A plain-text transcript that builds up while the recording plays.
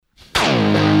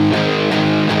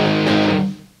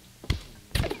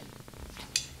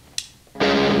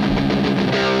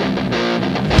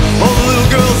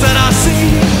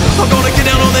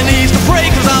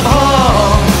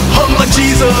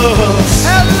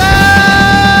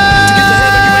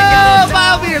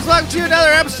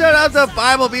the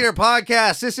Bible Beater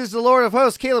Podcast. This is the Lord of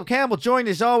Hosts, Caleb Campbell, joined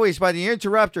as always by the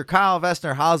interrupter, Kyle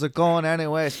Vestner. How's it going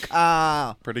anyways,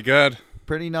 Kyle? Pretty good.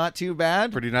 Pretty not too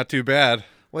bad? Pretty not too bad.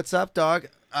 What's up, dog?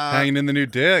 Hanging in the new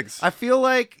digs. I feel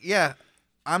like,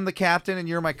 I'm the captain and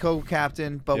you're my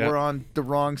co-captain, but we're on the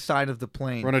wrong side of the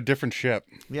plane. We're on a different ship.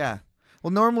 Yeah.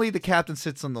 Well, normally the captain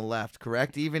sits on the left,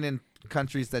 correct? Even in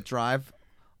countries that drive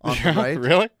on the right.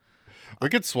 Really? We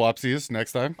could swapsies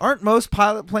next time. Aren't most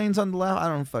pilot planes on the left? I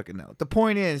don't fucking know. The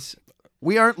point is,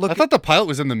 we aren't looking. I thought the pilot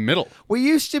was in the middle. We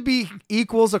used to be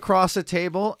equals across a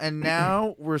table, and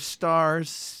now we're stars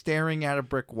staring at a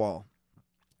brick wall.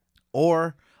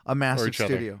 Or a massive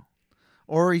studio.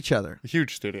 Or each other. A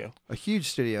huge studio. A huge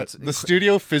studio. The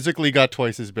studio physically got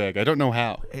twice as big. I don't know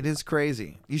how. It is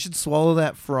crazy. You should swallow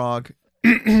that frog.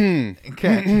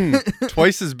 Okay.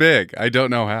 Twice as big. I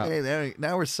don't know how. Hey,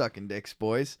 now we're sucking dicks,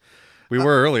 boys. We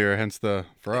were earlier, hence the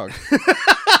frog.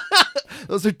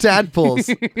 Those are tadpoles.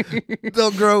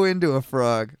 They'll grow into a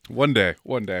frog. One day.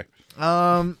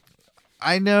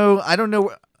 I know. I don't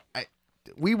know.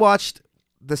 We watched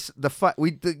the fight.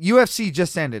 The UFC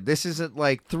just ended. This is at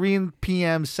like 3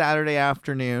 p.m. Saturday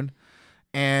afternoon,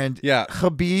 and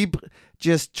Khabib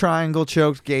just triangle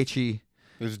choked Gaethje.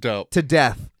 It was dope to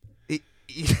death.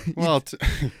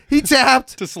 He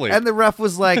tapped to sleep, and the ref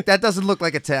was like, "That doesn't look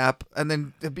like a tap." And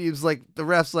then Khabib's like, the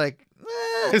ref's like,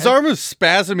 his arm was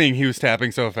spasming. He was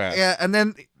tapping so fast. Yeah, and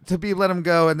then Khabib let him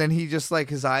go, and then he just like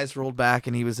his eyes rolled back,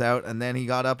 and he was out. And then he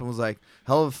got up and was like,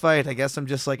 "Hell of a fight. I guess I'm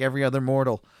just like every other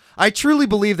mortal." I truly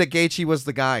believe that Gaethje was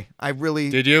the guy. I really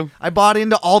did. You? I bought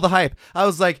into all the hype. I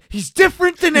was like, he's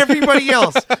different than everybody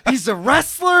else. He's a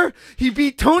wrestler. He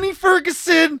beat Tony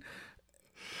Ferguson.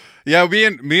 Yeah,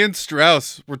 me and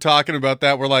Strauss were talking about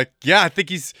that. We're like, I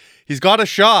think he's got a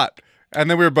shot. And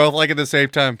then we were both like at the same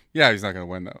time, he's not going to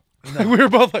win though. No. We were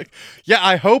both like,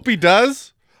 I hope he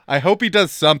does. I hope he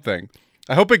does something.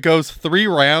 I hope it goes 3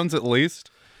 rounds at least.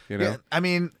 You know? Yeah, I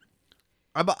mean,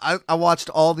 I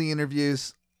watched all the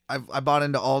interviews. I bought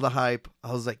into all the hype.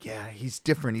 I was like, he's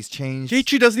different. He's changed.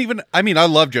 Gaethje doesn't even. I mean, I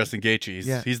love Justin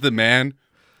Gaethje. He's the man.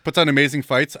 Puts on amazing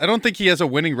fights. I don't think he has a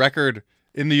winning record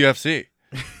in the UFC.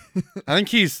 I think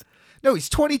he's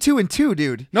 22-2,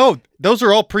 dude. No, those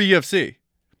are all pre-UFC.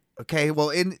 Okay, well,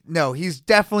 he's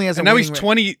definitely has. And now he's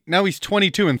 20. Now he's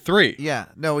 22-3. Yeah,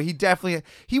 no,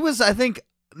 he was, I think,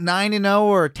 9-0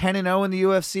 or 10-0 in the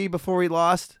UFC before he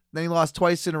lost. Then he lost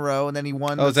twice in a row, and then he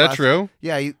won. Oh, is that true?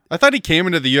 Yeah, I thought he came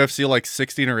into the UFC like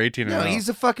 16 or 18. No, he's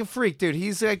a fucking freak, dude.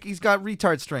 He's got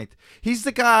retard strength. He's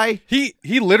the guy. He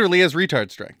literally has retard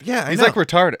strength. Yeah, he's like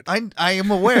retarded. I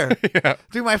am aware. Yeah,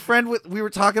 dude. My friend, we were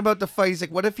talking about the fight. He's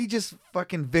like, "What if he just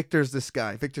fucking Victor's this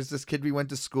guy? Victor's this kid we went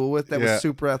to school with that was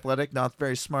super athletic, not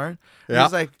very smart." Yeah,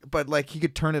 he's like, but like he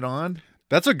could turn it on.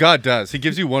 That's what God does. He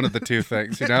gives you one of the two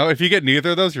things. You know, if you get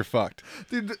neither of those, you're fucked.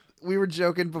 Dude, we were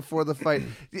joking before the fight.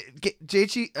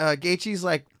 Gaethje's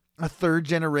like a 3rd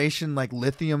generation like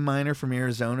lithium miner from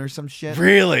Arizona or some shit.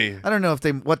 Really? I don't know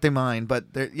what they mine, but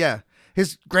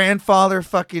his grandfather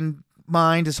fucking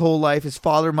mined his whole life. His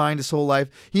father mined his whole life.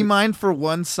 He mined for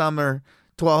one summer,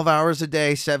 12 hours a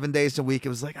day, 7 days a week. It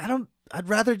was like, I'd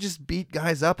rather just beat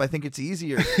guys up. I think it's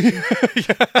easier.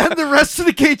 And the rest of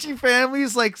the Gaethje family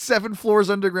is like 7 floors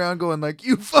underground going like,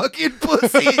 you fucking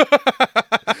pussy.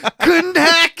 Couldn't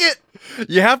hack it.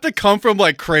 You have to come from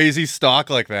like crazy stock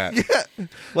like that. Yeah.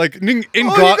 Like you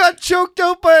got choked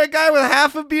out by a guy with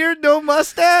half a beard, no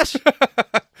mustache?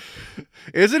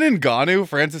 Isn't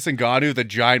Francis Ngannou, the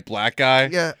giant black guy?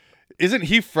 Yeah. Isn't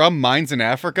he from mines in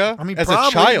Africa? I mean, as probably.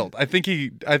 A child. I think he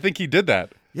did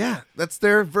that. Yeah, that's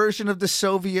their version of the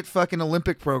Soviet fucking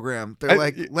Olympic program. They're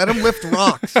like, let them lift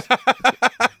rocks.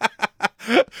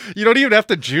 You don't even have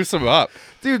to juice them up.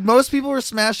 Dude, most people were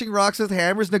smashing rocks with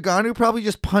hammers. Ngannou probably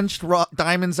just punched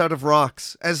diamonds out of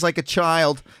rocks as like a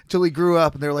child until he grew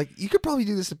up. And they're like, you could probably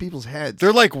do this to people's heads.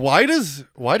 They're like, why does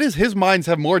his mines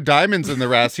have more diamonds than the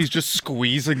rest? He's just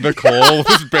squeezing the coal with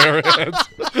his bare hands.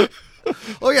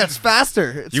 Oh, yeah, it's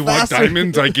faster. You want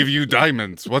diamonds? I give you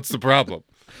diamonds. What's the problem?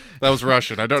 That was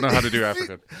Russian. I don't know how to do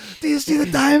African. Do you see the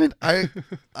diamond? I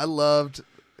loved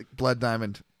Blood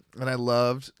Diamond. And I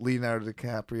loved Leonardo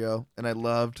DiCaprio. And I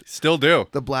loved... Still do.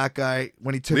 The black guy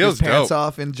when he took Leo's his pants dope.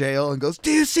 off in jail and goes, do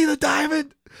you see the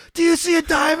diamond? Do you see a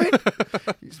diamond?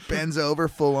 He just bends over,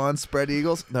 full on spread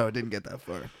eagles. No, it didn't get that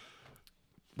far.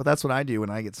 But that's what I do when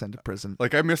I get sent to prison.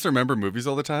 Like, I misremember movies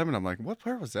all the time, and I'm like, what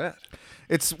part was that?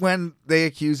 It's when they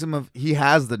accuse him of... He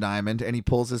has the diamond, and he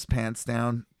pulls his pants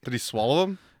down. Did he swallow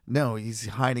them? No, he's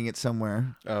hiding it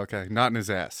somewhere. Oh, okay. Not in his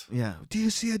ass. Yeah. Do you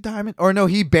see a diamond? Or no,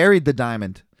 he buried the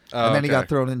diamond. Oh, and then he okay. got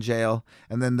thrown in jail.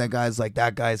 And then the guy's like,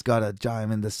 that guy's got a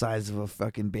diamond the size of a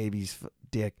fucking baby's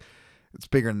dick. It's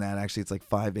bigger than that, actually. It's like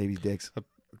 5 baby dicks.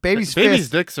 Baby's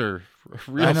fist. dicks are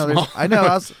real I know. small. I know.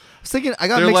 I was thinking. I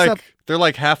got they're mixed like up. they're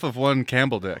like half of one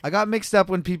Campbell dick. I got mixed up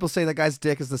when people say that guy's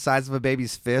dick is the size of a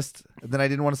baby's fist. And then I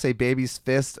didn't want to say baby's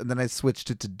fist, and then I switched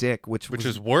it to dick, which was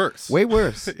is worse. way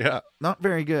worse. Yeah. Not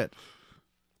very good.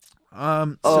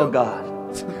 Oh,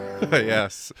 God.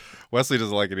 Yes. Wesley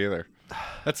doesn't like it either.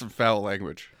 That's some foul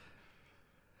language.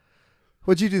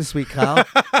 What'd you do this week, Kyle?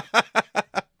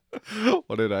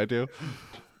 What did I do?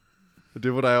 I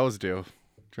did what I always do.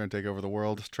 Try and take over the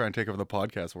world. Try and take over the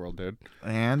podcast world, dude.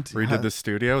 And Redid the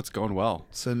studio. It's going well.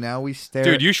 So now we stare.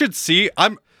 Dude, you should see.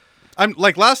 I'm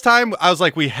like last time I was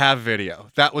like, we have video.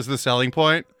 That was the selling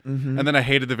point. Mm-hmm. And then I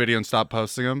hated the video and stopped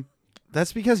posting them.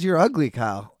 That's because you're ugly,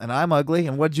 Kyle, and I'm ugly.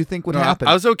 And what did you think would happen?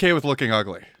 I was okay with looking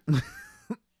ugly.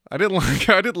 I didn't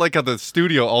like how the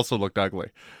studio also looked ugly.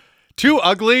 2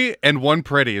 ugly and 1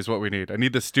 pretty is what we need. I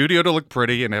need the studio to look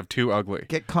pretty and have 2 ugly.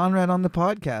 Get Conrad on the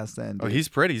podcast then. Oh, dude. he's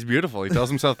pretty. He's beautiful. He tells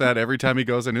himself that every time he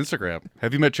goes on Instagram.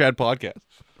 Have you met Chad podcast?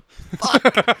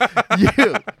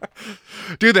 You.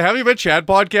 Dude, the Have You Met Chad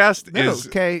podcast No, is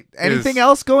okay. Anything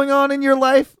else going on in your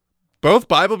life? both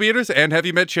Bible beaters and Have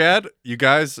You Met Chad. You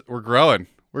guys, we're growing.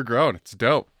 We're growing. It's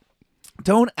dope.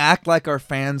 Don't act like our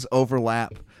fans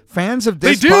overlap. Fans of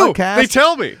They this do. podcast. They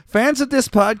tell me. Fans of this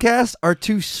podcast are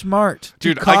too smart, too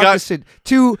Dude, I got- cognizant,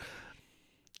 too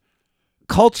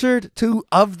cultured, too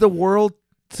of the world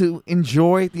to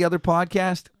enjoy the other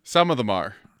podcast. Some of them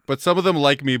are, but some of them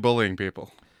like me bullying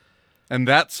people. And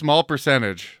that small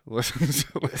percentage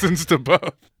listens to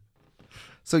both.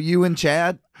 So you and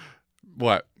Chad,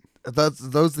 What? those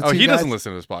the two Oh, he guys? doesn't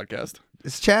listen to this podcast.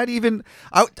 Is Chad even?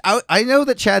 I know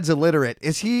that Chad's illiterate.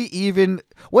 Is he even?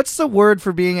 What's the word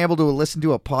for being able to listen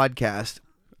to a podcast?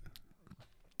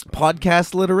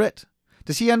 Podcast literate?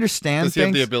 Does he understand Does he have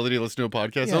things? the ability to listen to a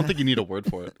podcast? I Yeah. don't think you need a word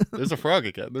for it. There's a frog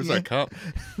again. There's that cup.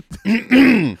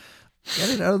 Get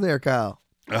it out of there, Kyle.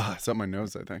 Ah, it's up my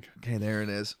nose, I think. Okay, there it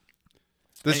is.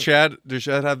 Does Chad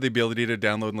have the ability to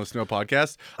download and listen to a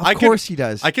podcast? Of course he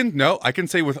does. I can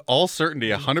say with all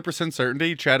certainty, 100%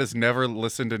 certainty, Chad has never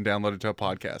listened and downloaded to a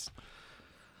podcast.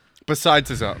 Besides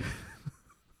his own.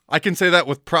 I can say that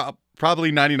with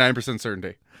probably 99%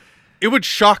 certainty. It would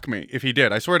shock me if he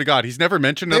did. I swear to God. He's never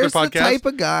mentioned another podcast.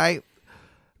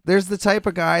 There's the type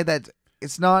of guy that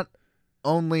it's not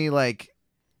only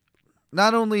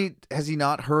has he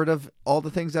not heard of all the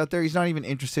things out there, he's not even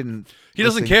interested in. He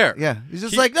doesn't listening. care. Yeah, he's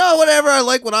just like, no, whatever. I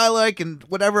like what I like, and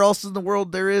whatever else in the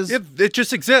world there is. It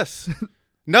just exists.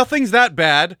 Nothing's that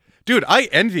bad. Dude, I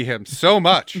envy him so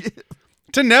much.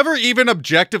 To never even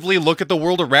objectively look at the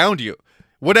world around you.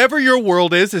 Whatever your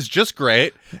world is just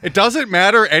great. It doesn't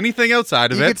matter anything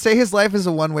outside of You it. could say his life is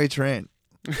a one-way train.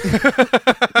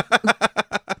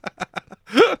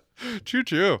 Choo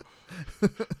choo.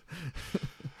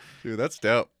 Dude, that's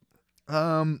dope.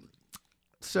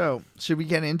 So should we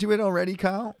get into it already,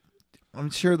 Kyle? I'm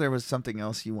sure there was something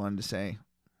else you wanted to say.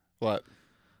 What?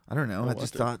 I don't know. Oh, I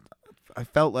just what? I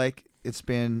felt like it's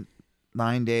been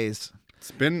 9 days.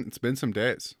 It's been some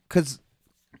days. Because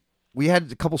we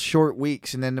had a couple short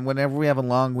weeks, and then whenever we have a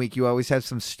long week, you always have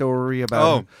some story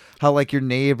about how like your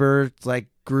neighbor like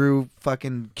grew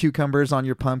fucking cucumbers on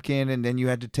your pumpkin, and then you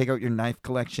had to take out your knife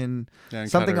collection. Yeah, and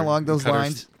Something cut her- along those cut her-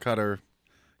 lines. Cut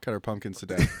her pumpkins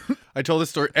today. I told this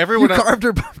story. You Everyone carved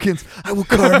her pumpkins. I will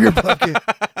carve your pumpkin.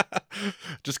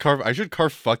 just carve. I should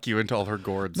carve "fuck you" into all her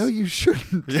gourds. No, you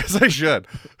shouldn't. Yes, I should.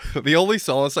 The only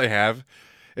solace I have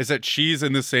is that she's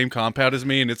in the same compound as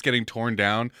me, and it's getting torn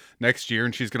down next year,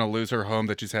 and she's gonna lose her home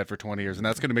that she's had for 20 years, and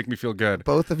that's gonna make me feel good.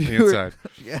 Both of the you. inside.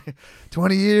 Yeah,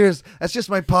 20 years. That's just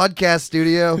my podcast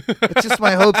studio. It's just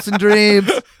my hopes and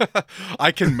dreams.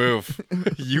 I can move.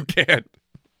 You can't.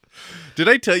 Did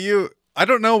I tell you? I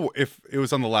don't know if it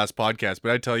was on the last podcast,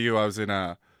 but I tell you I was in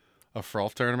a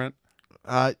Frolf tournament.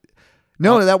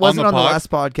 No, that wasn't the on the pod?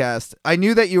 last podcast. I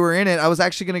knew that you were in it. I was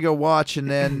actually going to go watch, and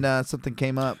then something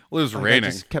came up. Well, it was Like, raining.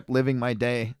 I just kept living my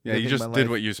day. Yeah, you living just my did life.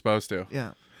 what you're supposed to.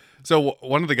 Yeah. So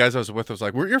one of the guys I was with was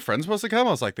like, "Weren't your friends supposed to come?"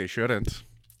 I was like, "They shouldn't.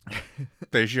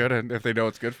 They shouldn't if they know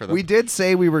it's good for them." We did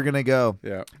say we were going to go.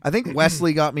 Yeah, I think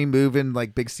Wesley got me moving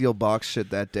like Big Steel box shit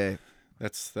that day.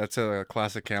 that's a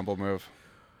classic Campbell move.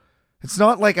 It's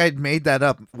not like I'd made that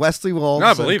up. Wesley will all No,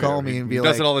 I of a sudden believe call it. me and He be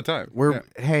does like, it all the time.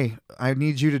 Hey, I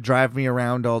need you to drive me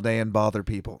around all day and bother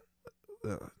people.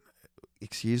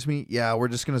 Excuse me? Yeah, we're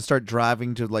just going to start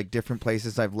driving to like different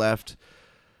places I've left.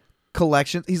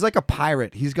 Collection. He's like a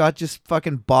pirate. He's got just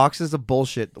fucking boxes of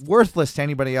bullshit. Worthless to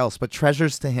anybody else, but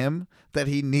treasures to him that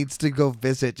he needs to go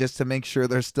visit just to make sure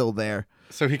they're still there.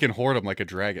 So he can hoard them like a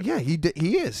dragon. Yeah, he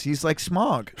is. He's like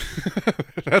Smog.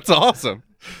 That's awesome.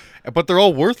 But they're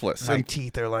all worthless. My And,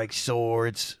 teeth are like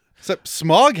swords. except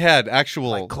Smog had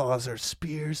actual... My claws are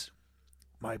spears.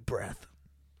 My breath,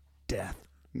 death.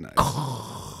 Nice.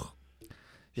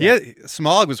 Yeah.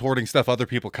 Smog was hoarding stuff other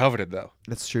people coveted, though.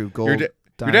 That's true. Gold. Your dad's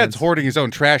diamonds. hoarding his own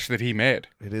trash that he made.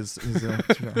 It is his own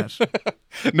trash.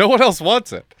 No one else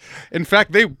wants it. In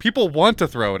fact, people want to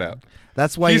throw it out.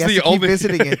 That's why He's he has the to keep only-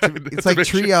 visiting it. It's like That's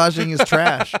true. triaging his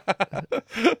trash.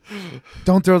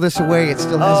 Don't throw this away. It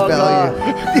still has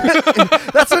value.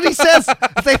 That's what he says.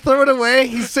 If they throw it away,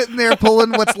 he's sitting there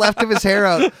pulling what's left of his hair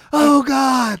out. Oh,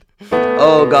 God.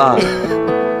 Oh God.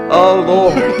 Oh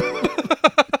Lord.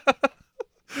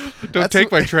 Don't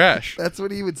take my trash. That's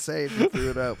what he would say if you threw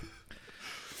it out.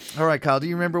 All right, Kyle, do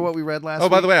you remember what we read last Oh,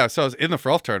 week? by the way, so I was in the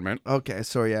Frolf tournament. Okay,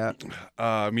 so yeah.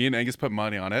 Me and Angus put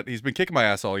money on it. He's been kicking my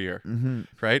ass all year, Mm-hmm.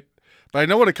 right? But I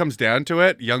know when it comes down to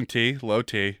it, young T, low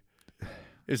T,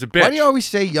 is a bitch. Why do you always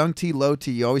say young T, low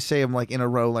T? You always say them like in a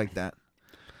row like that.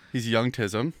 He's young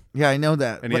Tism, Yeah, I know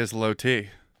that. and but he has low T.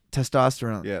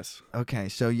 testosterone. Yes. Okay,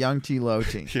 so young T, low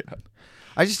T. Yeah.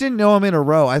 I just didn't know him in a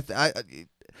row. I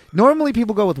normally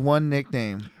people go with one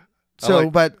nickname.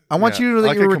 So, but I want yeah, you to know I that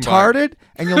like you're it combined. retarded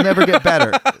and you'll never get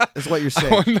better. Is what you're I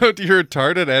saying. want to know you're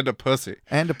retarded and a pussy.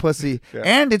 And a pussy, Yeah.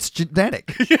 and it's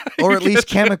genetic, or at least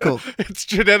chemical. It's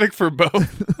genetic for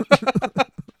both.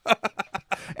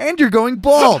 And you're going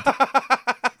bald.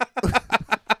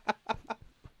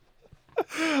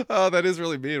 Oh, that is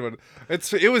really mean. When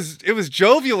it was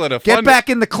jovial and a Get fun. back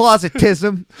in the closet,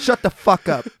 Tism. Shut the fuck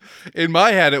up. In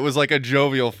my head, it was like a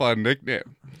jovial, fun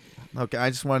nickname. Okay, I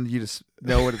just wanted you to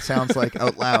know what it sounds like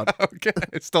out loud. Okay,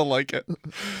 I still like it.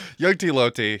 Young T, low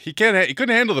T. He couldn't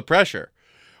handle the pressure.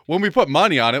 When we put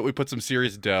money on it, we put some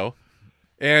serious dough.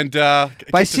 And By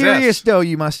kicked his serious ass. though,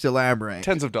 you must elaborate.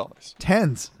 Tens of dollars.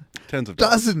 Tens. Tens of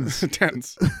dollars. Dozens.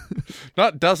 Tens.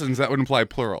 Not dozens, that would imply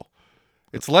plural.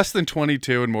 It's less than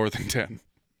 22 and more than 10.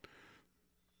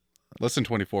 Less than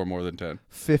 24, more than 10.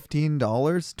 $15?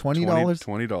 $20?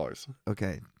 $20.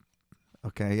 Okay.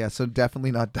 Okay, yeah, so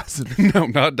definitely not dozens. No,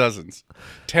 not dozens.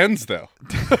 Tens, though.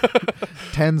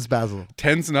 Tens, Basil.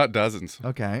 Tens, not dozens.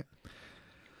 Okay.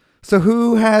 So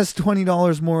who has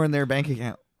 $20 more in their bank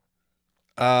account?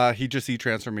 He just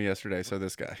e-transferred me yesterday, so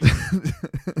this guy.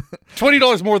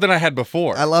 $20 more than I had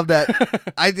before. I love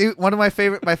that. I do. One of my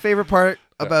favorite part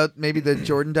about maybe the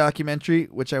Jordan documentary,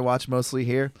 which I watch mostly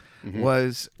here,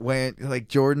 was when like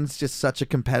Jordan's just such a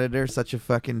competitor, such a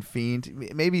fucking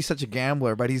fiend, maybe such a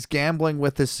gambler, but he's gambling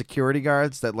with his security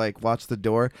guards that like watch the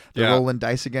door. They're Yeah. rolling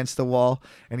dice against the wall,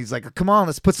 and he's like, "Come on,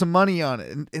 let's put some money on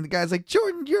it." And the guy's like,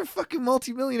 "Jordan, you're a fucking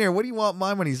multimillionaire. What do you want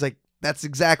my money?" He's like, "That's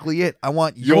exactly it. I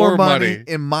want your Your money money.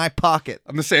 in my pocket."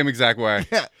 I'm the same exact way.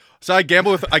 Yeah. So I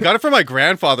gamble with. I got it from my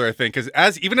grandfather, I think,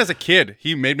 because even as a kid,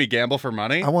 he made me gamble for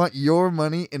money, I want your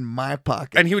money in my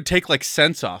pocket. and he would take like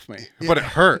cents off me, but it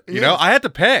hurt. You Yeah. know, I had to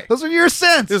pay. Those are your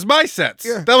cents. It was my cents.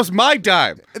 Yeah. That was my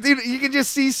dime. Dude, you can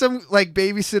just see some like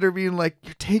babysitter being like,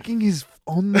 "You're taking his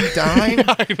only dime,"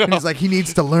 I know. and he's like, "He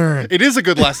needs to learn." It is a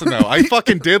good lesson, though. I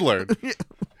fucking did learn.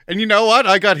 And you know what?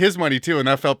 I got his money too, and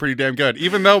that felt pretty damn good.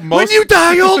 Even though When most you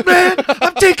die, old man,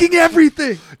 I'm taking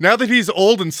everything. now that he's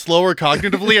old and slower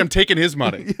cognitively, I'm taking his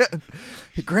money.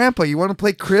 Hey, Grandpa, you want to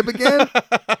play crib again?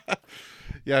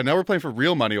 Yeah, now we're playing for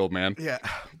real money, old man. Yeah,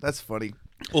 that's funny.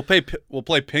 We'll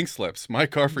play pink slips. My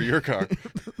car for your car.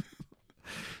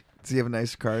 Does he have a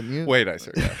nice car than you? Way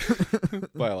nicer, yeah.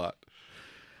 By a lot.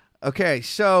 Okay,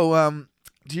 so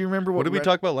do you remember What did we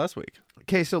talk about last week?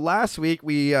 Okay, so last week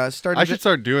we started. I should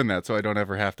start doing that so I don't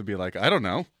ever have to be like, I don't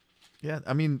know. Yeah,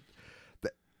 I mean,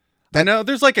 I know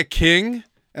there's like a king,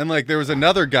 and like there was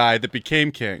another guy that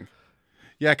became king.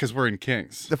 Yeah, because we're in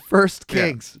Kings. the first Yeah.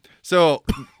 kings. So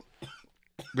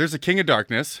there's a king of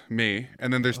darkness, me,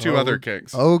 and then there's two other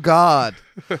kings. Oh God.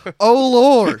 Oh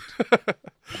Lord.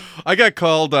 I got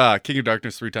called King of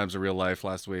Darkness 3 times in real life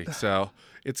last week, so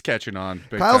it's catching on.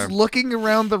 Big Kyle's time. looking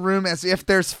around the room as if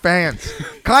there's fans.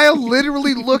 Kyle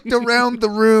literally looked around the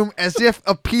room as if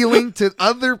appealing to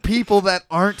other people that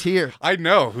aren't here. I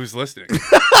know who's listening.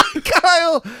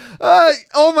 Kyle,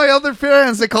 all my other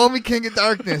fans, they call me King of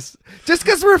Darkness. Just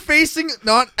because we're facing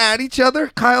not at each other,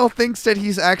 Kyle thinks that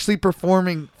he's actually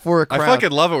performing for a I crowd.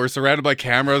 fucking love it. We're surrounded by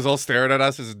cameras all staring at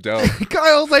us. It's dope.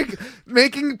 Kyle's like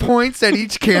making points at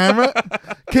each camera.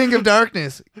 King of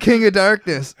Darkness, King of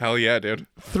Darkness. Hell yeah, dude.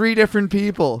 3 different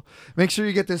people. Make sure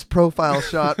you get this profile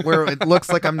shot where it looks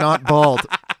like I'm not bald.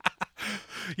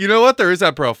 You know what? There is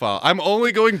that profile. I'm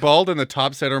only going bald in the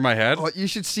top center of my head. Oh, you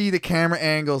should see the camera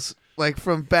angles, like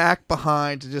from back,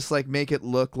 behind, to just like make it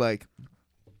look like.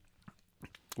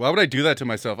 Why would I do that to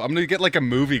myself? I'm gonna get like a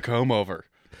movie comb over,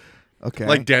 Okay.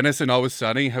 like Dennis in Always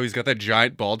Sunny, how he's got that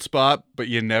giant bald spot, but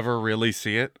you never really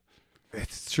see it.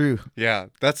 It's true. Yeah,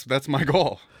 that's my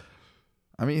goal.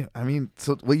 I mean,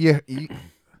 so well,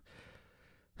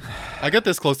 I got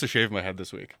this close to shaving my head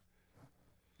this week.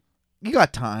 you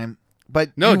got time,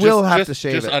 but No, you will have to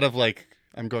shave just it. out of like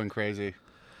I'm going crazy.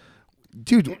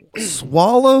 Dude,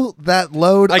 swallow that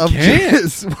load I of can't.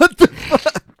 jizz. What the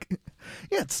fuck?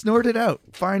 Yeah, snort it out.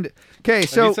 Find it. Okay, I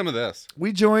so need some of this.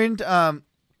 we joined. That's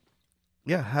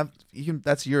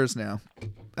yours now.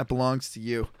 That belongs to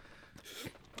you.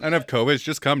 I don't have COVID.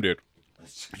 Just come, dude.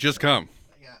 Just come.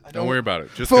 I Don't worry about it.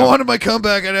 Just If I come. wanted my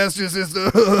comeback, I'd ask your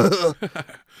sister.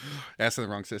 Asking the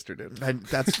wrong sister, dude.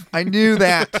 I knew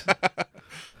that.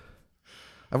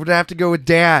 I would have to go with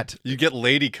Dad. You get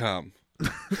lady cum.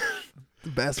 The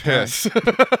best kind. Piss.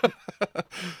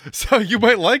 So you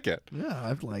might like it. Yeah,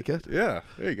 I'd like it. Yeah,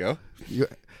 there you go.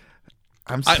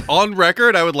 On On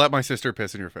record, I would let my sister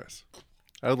piss in your face.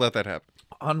 I would let that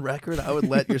happen. record. I would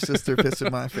let your sister piss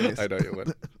in my face. I know you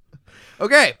would.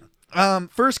 Okay.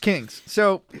 First Kings.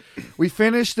 So we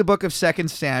finished the book of 2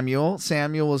 Samuel.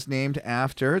 Samuel was named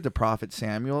after the prophet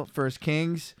Samuel. First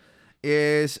Kings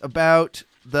is about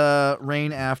the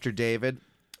reign after David.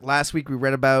 Last week we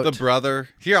read about The brother.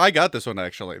 Here, I got this one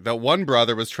actually. That one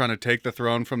brother was trying to take the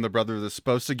throne from the brother that was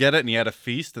supposed to get it, and he had a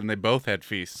feast, and they both had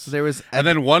feasts. so there was And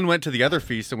then one went to the other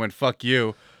feast and went, "Fuck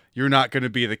you. You're not going to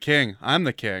be the king. I'm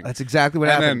the king." that's exactly what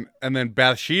happened. And then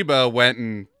Bathsheba went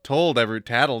and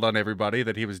tattled on everybody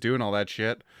that he was doing all that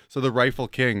shit. So the rightful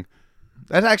king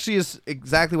That actually is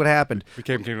exactly what happened.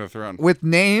 became king of the throne. With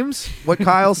names, what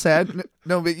Kyle said.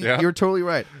 No, but Yeah. you're totally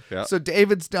right. Yeah. So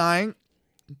David's dying.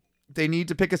 They need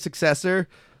to pick a successor.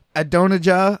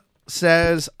 Adonijah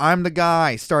says, "I'm the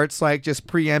guy." Starts like just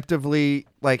preemptively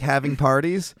like having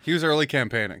parties. He was early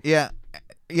campaigning. Yeah.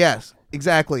 Yes,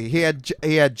 exactly. He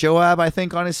had Joab, I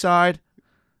think, on his side.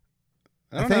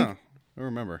 I don't think- know. I don't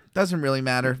remember. Doesn't really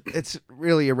matter. It's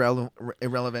really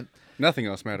irrelevant. Nothing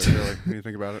else matters really when you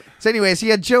think about it. So, anyways, he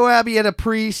had Joab. He had a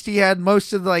priest. He had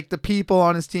most of the people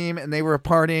on his team, and they were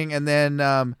partying. And then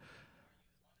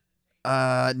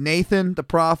Nathan, the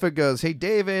prophet, goes, "Hey,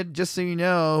 David, just so you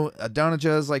know,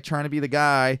 Adonijah's like trying to be the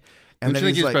guy." And Don't then you think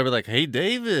he's he's like, probably like, "Hey,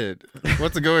 David,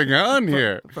 what's going on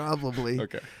here?" probably.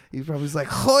 Okay. He probably was like,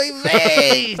 "Hoy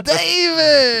vey,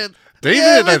 David! David, you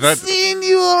I haven't thought- seen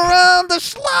you around the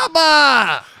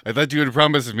slobber." I thought you had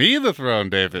promised me the throne,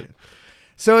 David.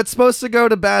 So it's supposed to go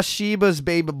to Bathsheba's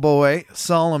baby boy,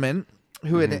 Solomon,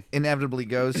 who Mm-hmm. it inevitably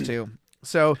goes to.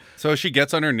 So, So she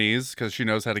gets on her knees because she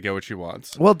knows how to get what she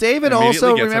wants. well, David Immediately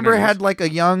also, gets remember, underneath. had like a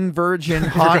young virgin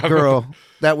hot girl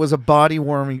that was a body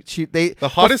warming. The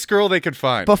hottest girl they could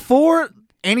find. Before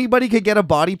anybody could get a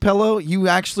body pillow, you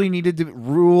actually needed to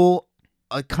rule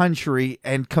a country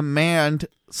and command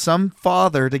some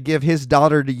father to give his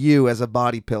daughter to you as a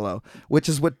body pillow, which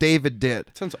is what David did.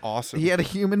 Sounds awesome. He had a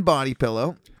human body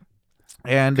pillow.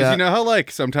 And Because you know how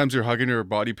like sometimes you're hugging your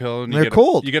body pillow and you They're get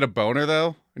cold. you get a boner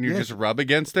though, and you Yeah. just rub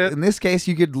against it. in this case,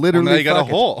 you could Well, literally now you got a fuck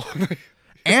it. hole.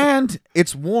 And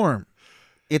it's warm.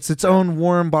 It's its own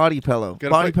warm body pillow. Gotta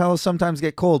Body put- pillows sometimes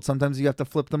get cold. Sometimes you have to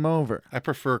flip them over. I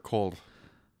prefer cold.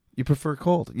 You prefer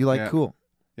cold. You like Yeah. cool.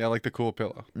 Yeah, I like the cool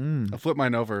pillow. I flip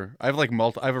mine over. I have like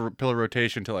I have a pillow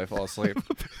rotation till I fall asleep.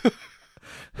 I'm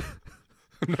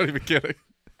not even kidding.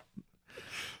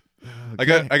 I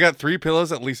got 3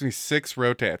 pillows that leaves me 6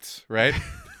 rotates, right?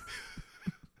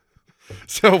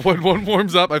 So when one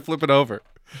warms up, I flip it over.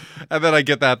 And then I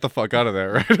get that the fuck out of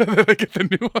there, right? And then I get the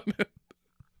new one.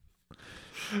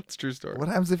 It's a true story. What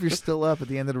happens if you're still up at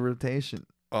the end of the rotation?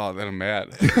 Oh, then I'm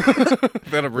mad.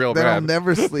 Then I'm real Then mad. I'll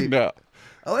never sleep. No,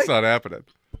 I like- it's not happening.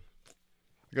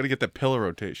 I got to get that pillow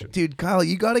rotation. Dude, Kyle,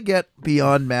 you got to get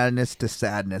beyond madness to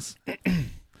sadness.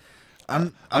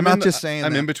 I'm in not the- just saying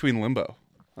I'm that. in between limbo.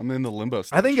 I'm in the limbo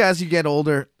stage. I think as you get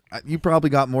older, you probably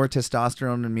got more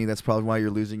testosterone than me. That's probably why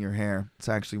you're losing your hair. It's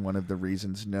actually one of the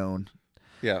reasons known.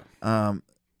 Yeah.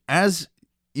 As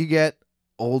you get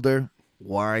older,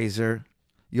 wiser,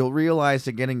 you'll realize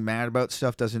that getting mad about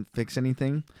stuff doesn't fix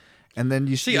anything. And then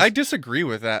you See, I disagree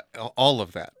with that. All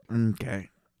of that. okay.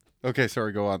 Okay,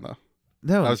 sorry. Go on though.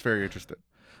 No, I was very interested.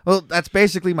 well, that's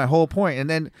basically my whole point. And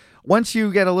then once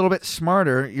you get a little bit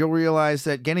smarter, you'll realize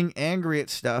that getting angry at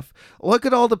stuff. Look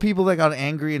at all the people that got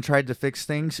angry and tried to fix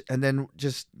things and then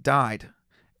just died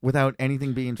without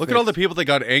anything being Look fixed. at all the people that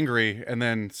got angry and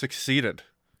then succeeded.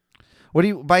 What do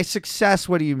you by success?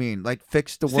 What do you mean? Like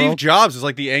fix the Steve world? Jobs is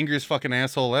like the angriest fucking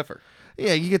asshole ever.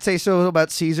 Yeah, you could say so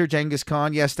about Caesar, Genghis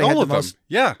Khan. Yes, they had All the of them. most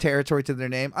Yeah. territory to their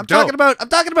name. I'm Dope.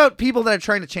 talking about people that are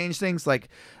trying to change things, like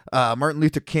Martin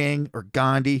Luther King or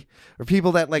Gandhi, or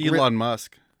people that like Elon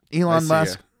Musk. Elon I see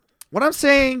Musk. ya. What I'm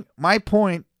saying, my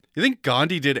point. You think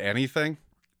Gandhi did anything?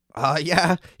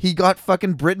 Yeah, he got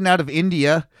fucking Britain out of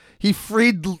India. He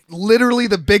freed literally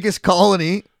the biggest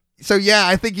colony. So yeah,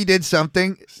 I think he did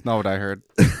something. It's not what I heard.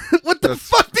 What the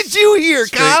fuck did you hear,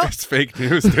 Kyle? It's fake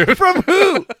news, dude. From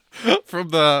who? from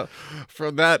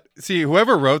that. See,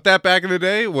 whoever wrote that back in the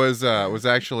day was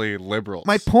actually liberals.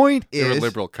 My point They were is,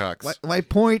 liberal cucks. my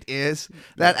point is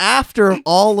that after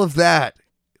all of that,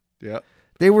 Yeah.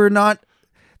 they were not.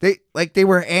 They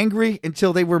were angry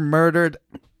until they were murdered.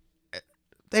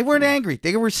 They weren't angry.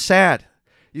 They were sad.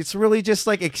 It's really just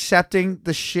like accepting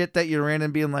the shit that you're in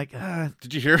and being like,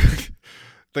 Did you hear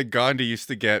that Gandhi used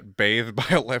to get bathed by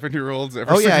 11-year-olds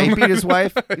every oh yeah, he single beat night? his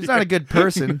wife. He's not a good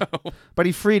person, but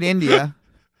he freed India.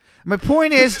 My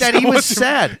point is that he So was what's-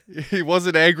 sad. He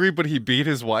wasn't angry, but he beat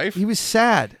his wife. He was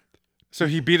sad So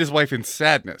he beat his wife in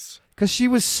sadness. because she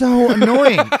was so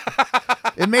annoying.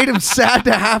 It made him sad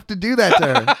to have to do that to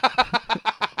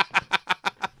her.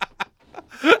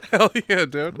 Hell yeah,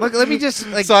 dude. Look, let me just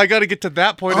like. So I got to get to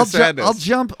that point of sadness.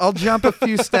 I'll jump a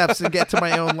few steps and get to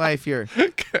my own life here.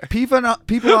 People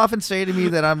often say to me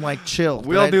that I'm like chill.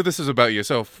 We all knew this was about you.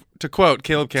 So to quote,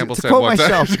 Caleb Campbell to said quote one time.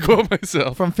 myself. To quote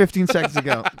myself. From 15 seconds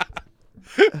ago.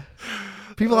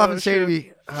 People often say to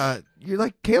me, "You're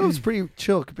like Caleb's pretty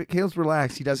chill. Caleb's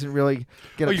relaxed. He doesn't really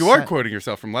get." Oh, upset. you are quoting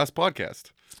yourself from last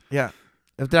podcast. Yeah.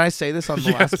 Did I say this on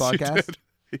the last Yes, you podcast? did.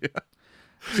 Yeah.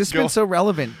 It's just Go. been so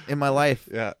relevant in my life.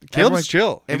 Yeah. Caleb's Everyone-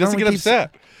 chill. He doesn't everyone get keeps-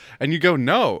 upset. And you go,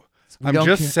 no, I'm don't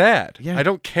just care. sad. Yeah. I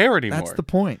don't care anymore. That's the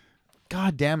point.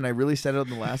 God damn it! I really said it on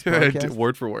the last podcast.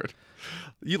 Word for word.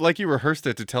 You rehearsed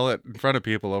it to tell it in front of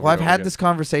people over Well, I've and over had again. this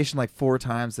conversation like 4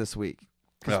 times this week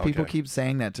because Oh, people okay. keep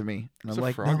saying that to me, and It's I'm a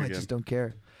like, frog no, I again. just don't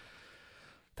care.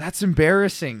 That's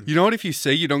embarrassing. You know what? If you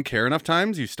say you don't care enough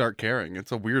times, you start caring.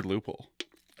 It's a weird loophole.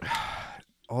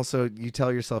 Also, you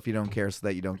tell yourself you don't care so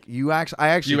that you don't. You actually, I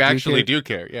actually, You actually care. do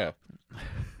care. Yeah.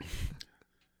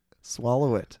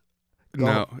 Swallow it.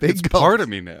 No, big it's gulps. part of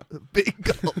me now. Big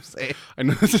gulps. Eh? I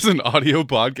know this is an audio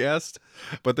podcast,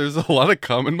 but there's a lot of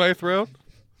cum in my throat,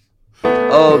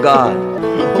 Oh God.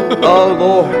 Oh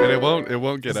Lord. and it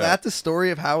won't get Is out. that the story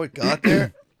of how it got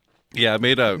there? Yeah,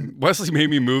 Wesley made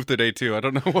me move today too. I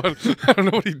don't know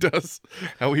what he does,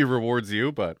 how he rewards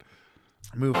you, but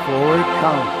Move forward.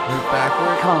 Come. Move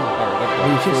backward.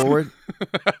 Come. Move forward.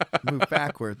 Move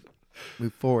backward.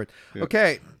 Move forward. Yeah.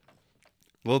 Okay.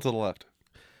 a little to the left.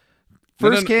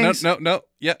 First no, Kings. No.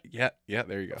 Yeah.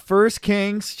 There you go. 1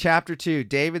 Kings chapter 2,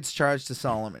 David's charge to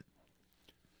Solomon.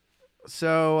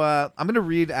 So I'm going to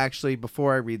read, actually,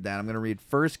 before I read that, I'm going to read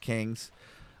 1 Kings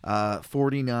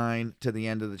 49 to the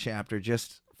end of the chapter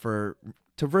just to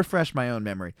refresh my own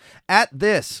memory. At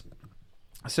this,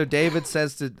 so David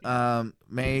says to,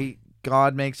 may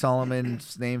God make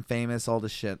Solomon's name famous, all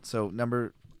this shit. So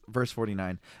verse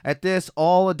 49. At this,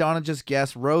 all Adonijah's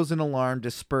guests rose in alarm,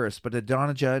 dispersed, but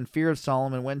Adonijah, in fear of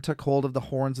Solomon, went and took hold of the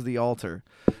horns of the altar.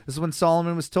 This is when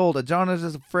Solomon was told, Adonijah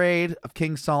is afraid of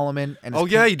King Solomon. And his Oh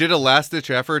yeah, he did a last-ditch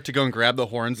effort to go and grab the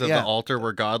horns of Yeah. the altar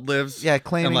where God lives. yeah,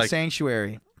 claiming and,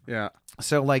 sanctuary. Yeah,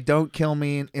 So, don't kill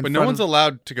me in but front no one's of,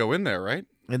 allowed to go in there, right?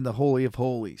 in the Holy of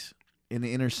Holies, in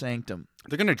the inner sanctum.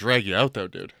 They're gonna drag you out though,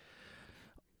 dude.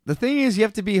 The thing is, you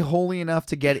have to be holy enough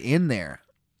to get in there.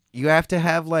 You have to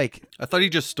have I thought he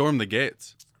just stormed the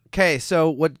gates. okay, so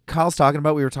what Kyle's talking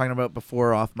about, we were talking about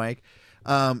before off mic,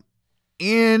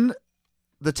 in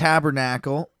the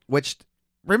tabernacle, which,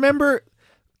 remember,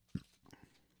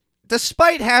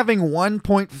 despite having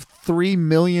 1.3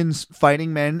 million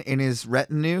fighting men in his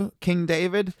retinue, King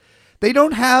David, they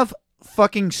don't have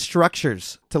fucking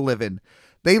structures to live in.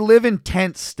 They live in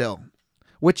tents still,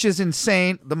 which is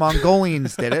insane. The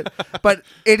Mongolians did it, but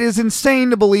it is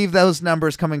insane to believe those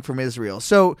numbers coming from Israel.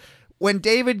 So when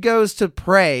David goes to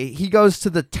pray, he goes to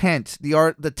the tent,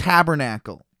 the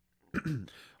tabernacle,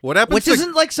 What happens? which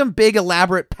isn't like some big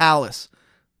elaborate palace.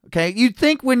 Okay, you'd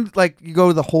think when you go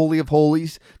to the Holy of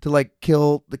Holies to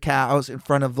kill the cows in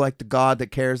front of the God that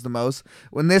cares the most.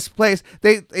 When this place,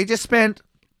 they just spent.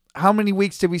 How many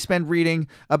weeks did we spend reading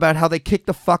about how they kicked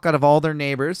the fuck out of all their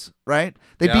neighbors, right?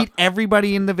 They Yeah. beat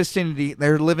everybody in the vicinity.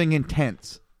 They're living in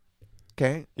tents.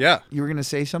 Okay? Yeah. You were going to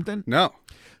say something? No.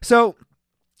 So,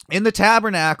 in the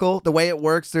tabernacle, the way it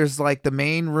works, there's the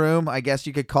main room. I guess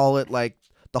you could call it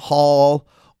the hall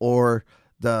or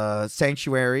the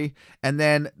sanctuary. And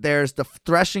then there's the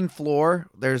threshing floor.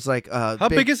 There's How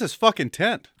big is this fucking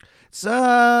tent? It's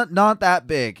not that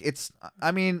big.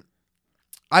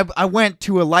 I went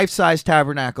to a life-size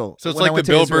tabernacle. So it's when I like the went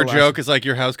to Bill Israel Burr last joke is like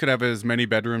your house could have as many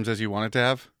bedrooms as you want it to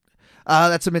have.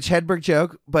 That's a Mitch Hedberg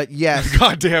joke, but yes.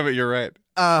 God damn it, you're right.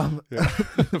 Yeah.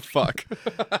 Fuck.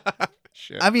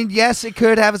 Shit. I mean, yes, it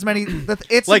could have as many.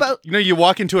 It's like, about you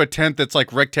walk into a tent that's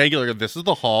like rectangular. This is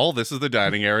the hall. This is the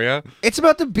dining area. it's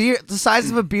about the size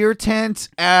of a beer tent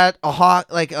at a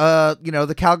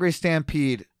the Calgary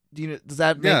Stampede. Does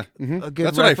that make Yeah. a good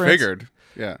That's what I reference? figured.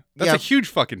 Yeah. That's Yeah. a huge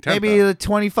fucking tent. Maybe though.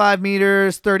 25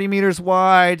 meters, 30 meters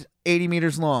wide, 80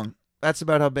 meters long. That's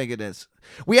about how big it is.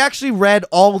 We actually read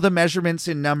all the measurements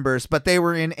in numbers, but they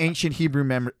were in ancient Hebrew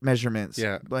measurements.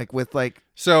 Yeah.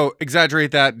 So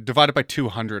exaggerate that, divide it by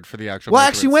 200 for the actual. Well, I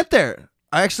actually measurements. went there.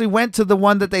 I actually went to the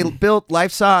one that they built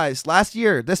life size last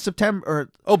year, this September.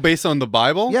 Oh, based on the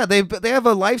Bible? Yeah, they have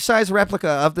a life size replica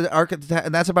of the Ark of the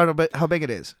and that's about how big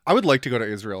it is. I would like to go to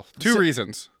Israel. Two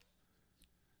reasons.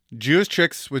 Jewish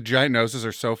chicks with giant noses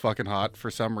are so fucking hot for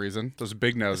some reason. Those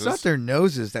big noses. It's not their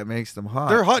noses that makes them hot.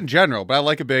 They're hot in general, but I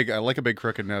like a big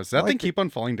crooked nose. Does that I like thing keep on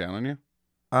falling down on you?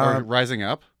 Or Um, rising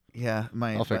up? yeah,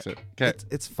 mine. I'll fix it. Okay.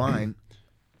 It's fine.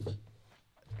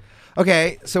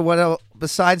 Okay, so what else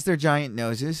besides their giant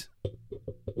noses?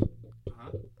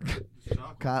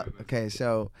 Kyle, okay,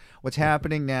 so what's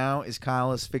happening now is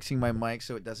Kyle is fixing my mic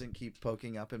so it doesn't keep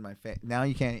poking up in my face. Now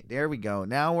you can't. There we go.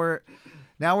 Now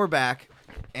we're back,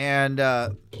 and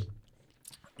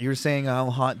you were saying how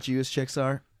hot Jewish chicks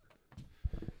are.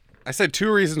 I said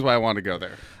two reasons why I want to go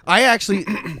there. I actually,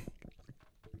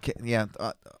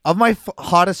 of my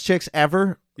hottest chicks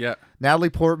ever, Yeah.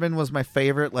 Natalie Portman was my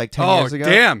favorite like 10 Oh, years ago.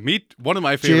 damn. Meet one of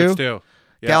my favorites Jew? too.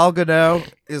 Yeah. Gal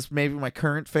Gadot is maybe my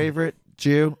current favorite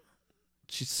Jew.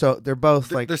 They're both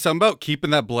like There's something about keeping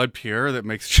that blood pure that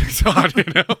makes chicks hot, you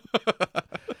know?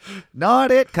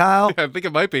 not it, Kyle. I think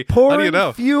it might be. How do Pouring you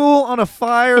know? fuel on a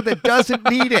fire that doesn't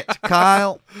need it,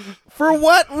 Kyle. For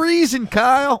what reason,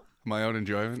 Kyle? My own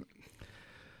enjoyment.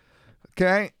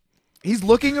 Okay. He's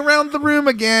looking around the room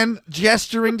again,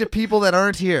 gesturing to people that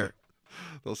aren't here.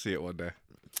 They'll see it one day.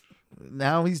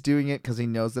 Now he's doing it because he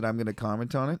knows that I'm going to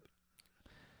comment on it,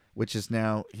 which is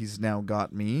he's now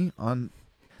got me on.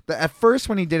 At first,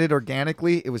 when he did it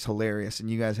organically, it was hilarious, and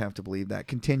you guys have to believe that.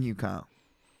 Continue, Kyle.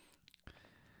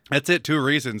 That's it. Two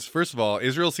reasons. First of all,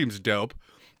 Israel seems dope.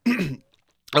 I'd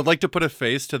like to put a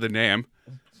face to the name.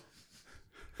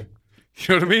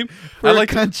 You know what I mean?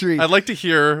 Country. I'd like to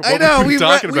hear what I know we're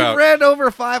talking about. We've read over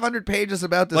 500 pages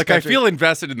about this. Like, country. I feel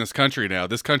invested in this country now.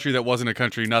 This country that wasn't a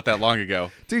country not that long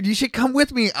ago. Dude, you should come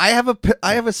with me. I have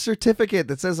a certificate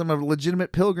that says I'm a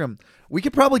legitimate pilgrim. We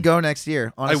could probably go next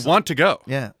year. Honestly. I want to go.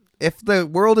 Yeah. If the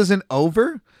world isn't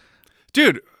over,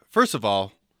 Dude, first of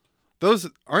all, those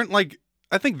aren't like,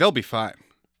 I think they'll be fine.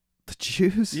 the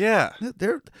Jews. Yeah.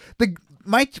 They're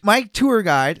my tour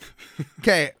guide.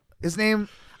 Okay, his name.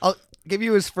 I'll give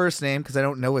you his first name because I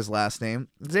don't know his last name.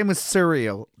 His name was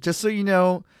Surreal. Just so you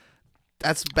know,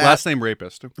 that's bad. Last name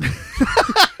rapist.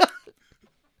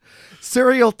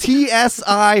 Surreal,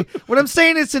 TSI. What I'm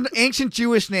saying is an ancient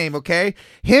Jewish name, okay?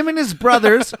 Him and his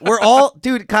brothers were all...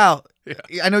 Dude, Kyle,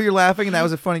 I know you're laughing, and that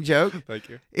was a funny joke. Thank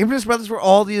you. Him and his brothers were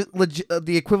all the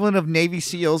equivalent of Navy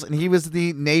SEALs, and he was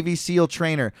the Navy SEAL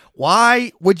trainer.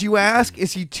 Why, would you ask,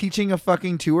 is he teaching a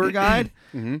fucking tour guide?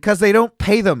 Because they don't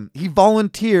pay them. He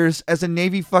volunteers as a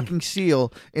Navy fucking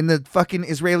SEAL in the fucking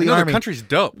Israeli No, the army. country's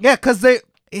dope. Yeah, because they...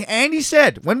 And he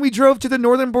said, when we drove to the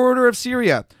northern border of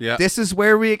Syria, Yeah. this is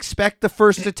where we expect the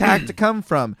first attack to come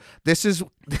from. This is,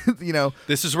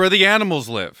 This is where the animals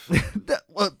live.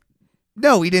 well,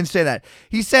 no, he didn't say that.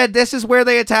 He said, this is where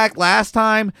they attacked last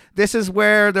time. This is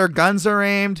where their guns are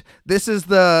aimed. This is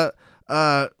the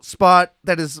spot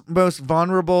that is most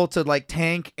vulnerable to like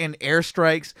tank and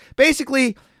airstrikes.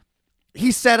 Basically,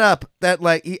 he set up that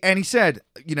he said,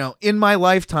 in my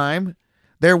lifetime,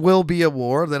 there will be a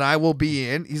war that I will be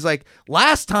in. He's like,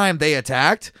 last time they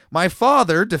attacked, my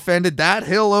father defended that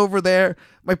hill over there.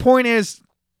 My point is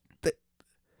that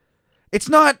it's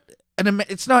not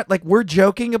like we're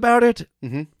joking about it.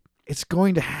 Mm-hmm. It's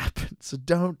going to happen. So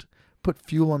don't put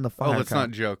fuel on the fire. Oh, let's Kyle. not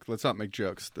joke. Let's not make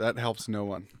jokes. That helps no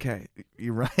one. Okay,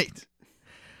 you're right.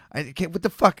 I can't. What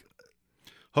the fuck?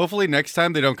 Hopefully next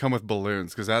time they don't come with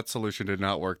balloons, because that solution did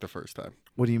not work the first time.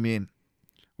 What do you mean?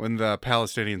 When the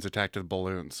Palestinians attacked with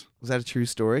balloons. Was that a true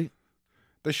story?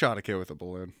 They shot a kid with a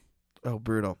balloon. Oh,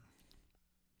 brutal.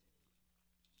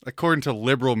 According to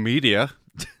liberal media.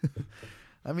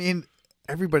 I mean,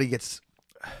 everybody gets...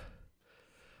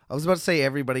 I was about to say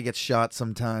everybody gets shot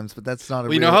sometimes, but that's not a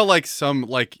Well, you know how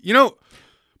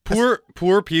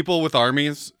poor people with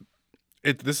armies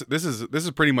this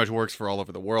is pretty much works for all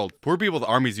over the world. Poor people, the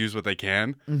armies use what they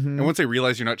can, Mm-hmm. and once they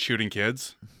realize you're not shooting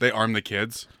kids, they arm the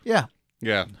kids. Yeah.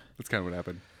 Yeah, that's kind of what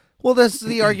happened. Well, that's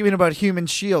the argument about human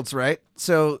shields, right?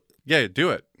 So, Yeah,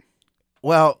 do it.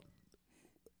 well,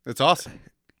 It's awesome.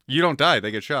 You don't die;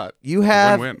 they get shot. you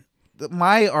have Win-win.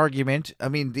 my argument. I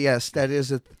mean, yes, that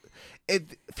is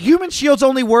human shields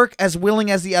only work as willing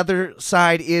as the other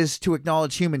side is to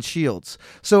acknowledge human shields.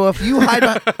 So if you hide,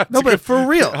 no, but for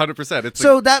real, 100%. It's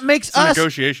so that makes a us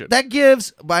negotiation. That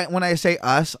gives when I say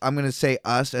us, I'm going to say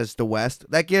us as the West.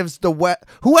 That gives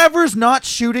whoever's not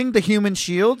shooting the human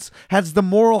shields has the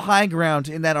moral high ground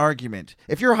in that argument.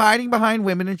 If you're hiding behind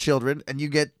women and children and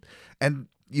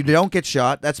you don't get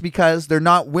shot, that's because they're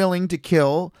not willing to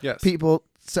kill Yes. people.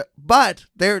 So, but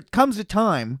there comes a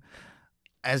time,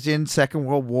 as in Second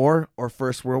World War or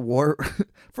First World War.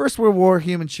 First World War,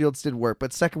 human shields did work,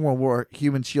 but Second World War,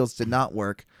 human shields did not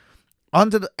work.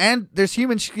 And there's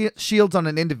human shields on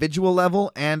an individual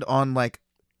level and on like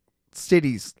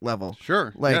cities level.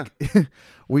 Sure. Like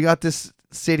we got this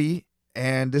city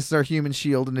and this is our human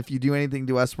shield, and if you do anything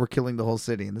to us, we're killing the whole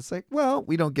city. And it's like, well,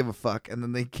 we don't give a fuck. And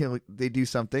then they do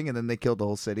something, and then they kill the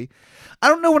whole city. I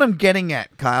don't know what I'm getting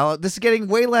at, Kyle. This is getting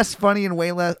way less funny and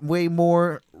way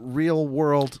more real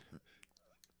world.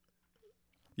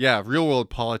 Yeah, real world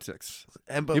politics.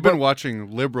 And You've been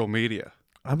watching liberal media.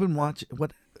 I've been watching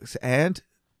and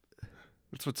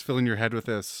That's what's filling your head with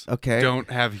this. Okay. Don't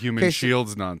have human Okay, so-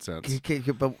 shields nonsense. okay,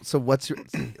 but so what's your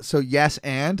so yes,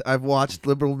 and I've watched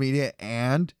liberal media,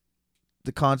 and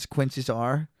the consequences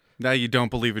are Now you don't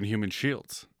believe in human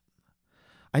shields.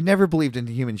 I never believed in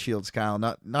human shields, Kyle.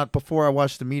 Not before I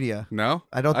watched the media. No?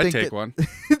 I don't I'd think take that- one.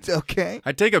 It's okay.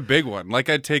 I'd take a big one. Like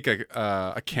I'd take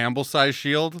a Campbell-sized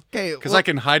shield. Okay, Because well- I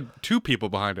can hide two people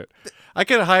behind it. I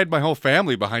could hide my whole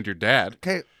family behind your dad.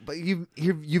 Okay, but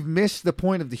you've missed the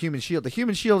point of the human shield. The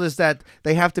human shield is that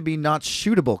they have to be not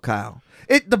shootable, Kyle.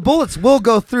 The bullets will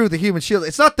go through the human shield.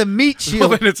 It's not the meat shield.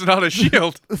 Well, then it's not a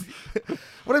shield.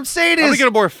 What I'm saying How do is they get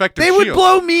a more effective they shield? would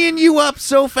blow me and you up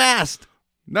so fast.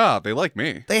 No, they like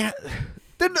me. Then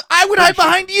I would hide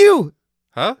behind you.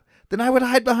 Huh? Then I would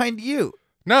hide behind you.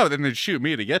 No, then they'd shoot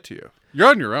me to get to you. You're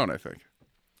on your own, I think.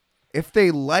 If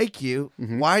they like you,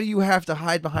 Mm-hmm. why do you have to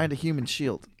hide behind a human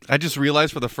shield? I just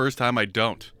realized for the first time I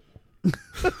don't.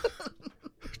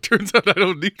 Turns out I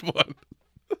don't need one.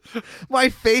 My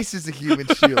face is a human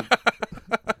shield.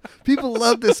 People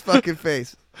love this fucking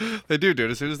face. They do,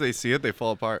 dude. As soon as they see it, they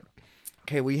fall apart.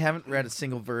 Okay, we haven't read a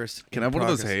single verse. Can I in have one of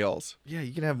those progress. hails? Yeah,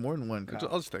 you can have more than one. Kyle.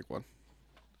 I'll just take one.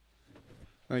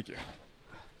 Thank you.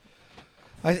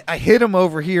 I hit him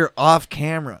over here off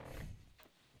camera.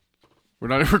 We're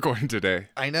not recording today.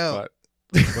 I know.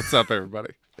 But what's up,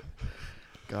 everybody?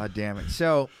 God damn it.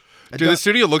 So, Dude, the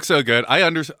studio looks so good. I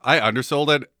undersold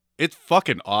it. It's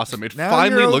fucking awesome. It now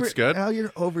finally you're looks good. Now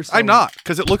you're over. I'm not,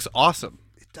 because it looks awesome.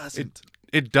 It doesn't.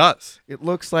 It does. It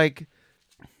looks like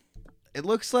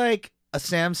a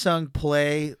Samsung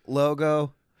Play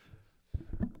logo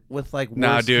with like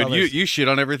Nah, worse dude, colors. you shit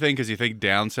on everything because you think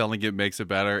downselling it makes it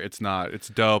better. It's not. It's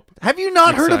dope. Have you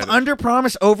not heard of Excited. under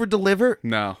promise over deliver?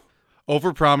 No.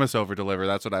 Overpromise, overdeliver.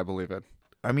 That's what I believe in.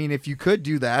 I mean, if you could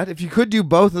do that, if you could do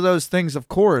both of those things, of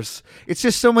course. It's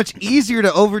just so much easier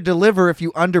to over deliver if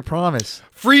you under promise.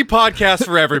 Free podcast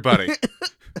for everybody.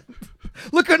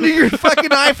 Look under your fucking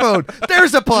iPhone.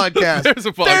 There's a podcast. There's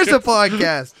a podcast. There's a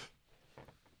podcast.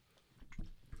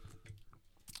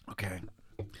 Okay,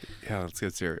 Yeah, let's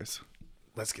get serious.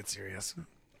 let's get serious.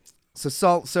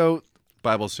 So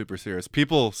Bible's super serious.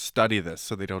 People study this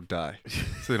so they don't die,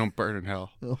 so they don't burn in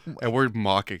hell. And we're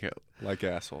mocking it like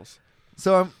assholes.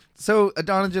 So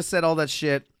Adonijah just said all that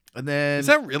shit, and then Is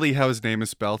that really how his name is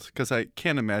spelled? Because I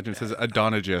can't imagine it says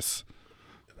Adonijus.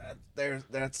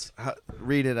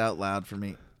 read it out loud for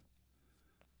me.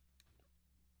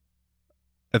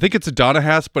 I think it's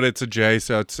Adonahas, but it's a J,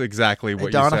 so it's exactly what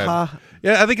you said. Adonijah.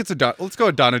 Yeah, I think it's Let's go I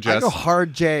Adonijus. go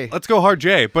hard J, Let's go hard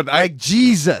J. But like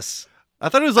Jesus. I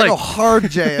thought it was I like go hard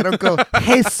J. I don't go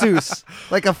Jesus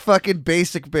like a fucking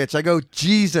basic bitch. I go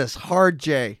Jesus hard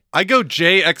J. I go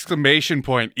J exclamation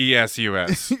point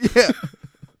ESUS. Yeah.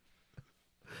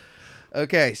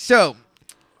 Okay, so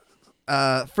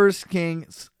 1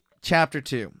 Kings chapter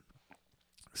 2.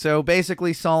 So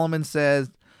basically Solomon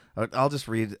says, I'll just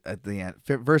read at the end.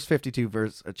 Verse 52,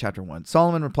 chapter 1.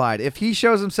 Solomon replied, "If he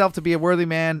shows himself to be a worthy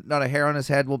man, not a hair on his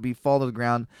head will fall to the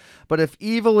ground. But if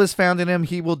evil is found in him,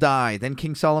 he will die." Then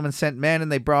King Solomon sent men,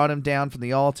 and they brought him down from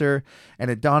the altar.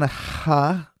 And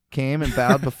Adonijah came and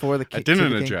bowed before the king.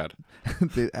 Adonijah.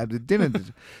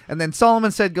 And then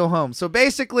Solomon said, "Go home." So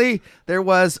basically, there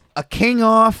was a king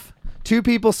off. Two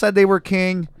people said they were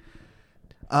king.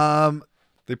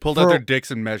 They pulled out their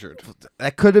dicks and measured.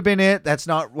 That could have been it. That's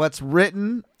not what's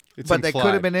written, but that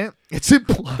could have been it. It's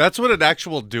implied. That's what an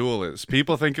actual duel is.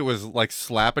 People think it was like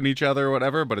slapping each other or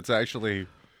whatever, but it's actually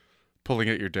pulling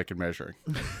out your dick and measuring.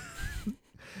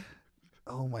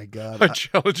 Oh my God. I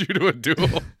challenge you to a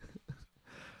duel.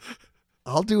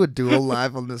 I'll do a duel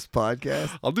live on this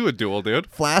podcast. I'll do a duel, dude.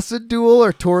 Flaccid duel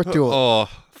or torque duel? Oh,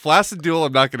 flaccid duel,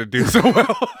 I'm not going to do so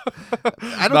well.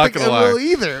 I don't think I will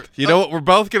either. You know what? We're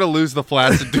both going to lose the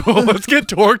flaccid duel. Let's get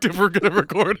torqued if we're going to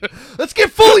record it. Let's get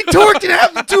fully torqued and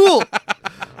have the duel.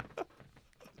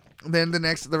 And then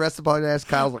the rest of the podcast,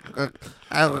 Kyle's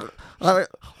like,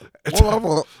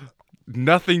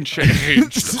 Nothing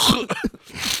changed.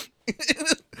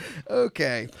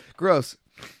 okay, gross.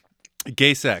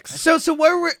 Gay sex. So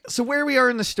where we are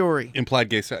in the story. Implied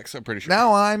gay sex, I'm pretty sure.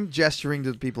 Now I'm gesturing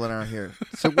to the people that aren't here.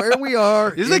 So where we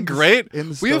are. Isn't it great?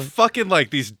 We have fucking like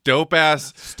these dope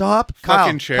ass Stop.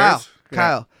 fucking chairs.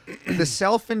 Kyle. The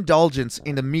self-indulgence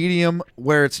in the medium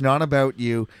where it's not about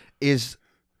you is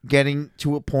getting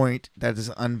to a point that is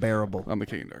unbearable. I'm the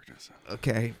king of darkness.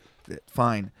 Okay,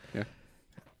 fine. Yeah.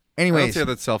 Anyways. I don't say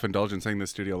that's self-indulgent saying the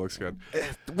studio looks good.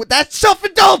 That's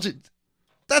self-indulgent.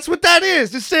 That's what that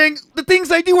is. Just saying the things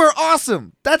I do are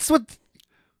awesome. That's what.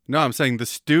 No, I'm saying the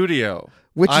studio.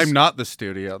 I'm not the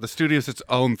studio. The studio's its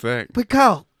own thing. But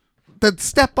Kyle, the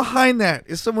step behind that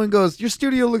is someone goes, your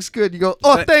studio looks good. You go,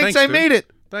 oh, thanks, I made it.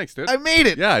 Thanks, dude. I made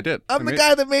it. Yeah, I did. I'm the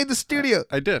guy that made the studio.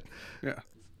 I did. Yeah.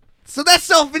 So that's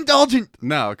self-indulgent.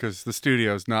 No, because the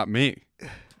studio's not me.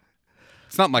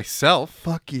 It's not myself.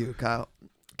 Fuck you, Kyle.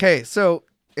 Okay, so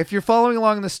if you're following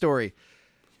along in the story,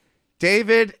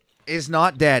 David is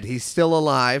not dead. He's still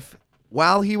alive.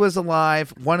 While he was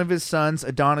alive, one of his sons,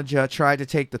 Adonijah, tried to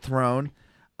take the throne.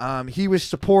 He was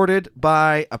supported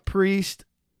by a priest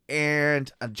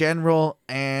and a general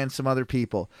and some other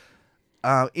people.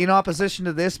 In opposition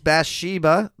to this,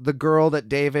 Bathsheba, the girl that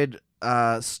David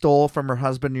stole from her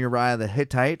husband Uriah the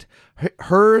Hittite,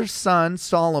 her son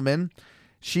Solomon,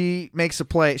 she makes a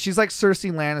play. She's like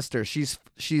Cersei Lannister.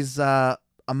 She's a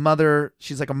mother.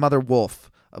 She's like a mother wolf,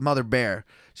 a mother bear.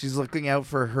 She's looking out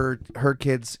for her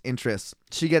kids' interests.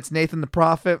 She gets Nathan the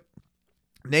prophet.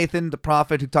 Nathan the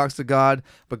prophet who talks to God,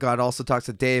 but God also talks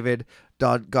to David.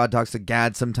 God talks to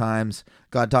Gad sometimes.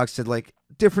 God talks to like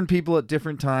different people at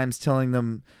different times, telling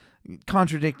them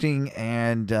contradicting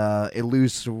and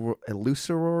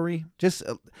illusory, just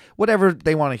whatever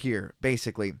they want to hear,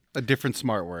 basically. A different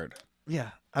smart word. Yeah,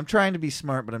 I'm trying to be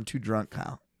smart, but I'm too drunk,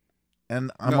 Kyle. And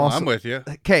I'm with you.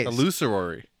 Okay,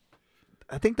 illusory.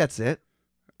 I think that's it.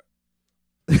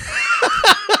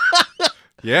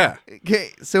 Yeah. Okay,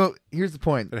 so here's the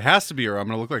point. It has to be, or I'm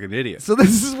gonna look like an idiot. So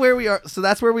this is where we are. So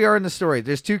that's where we are in the story.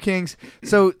 There's two kings.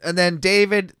 So and then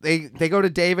David, they go to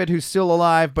David, who's still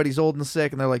alive, but he's old and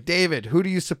sick, and they're like, David, who do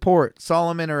you support,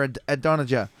 Solomon or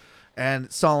Adonijah?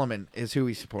 And Solomon is who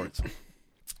he supports.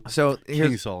 So here's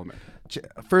King Solomon.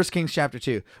 1 Kings chapter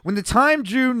 2. When the time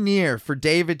drew near for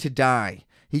David to die,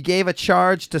 he gave a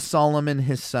charge to Solomon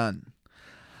his son.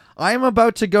 I am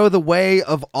about to go the way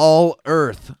of all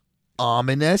earth.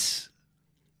 Ominous.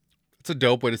 It's a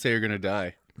dope way to say you're gonna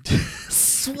die.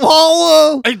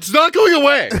 Swallow. It's not going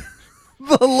away.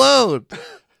 The load.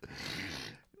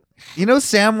 You know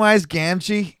Samwise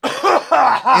Gamgee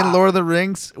in Lord of the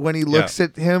Rings when he looks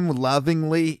at him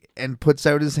lovingly and puts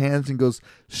out his hands and goes,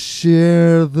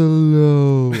 "Share the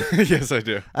load." Yes, I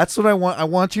do. That's what I want. I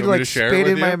want you to like share spit it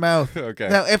in with my you? mouth. Okay.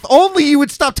 Now, if only you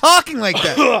would stop talking like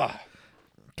that.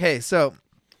 Okay, so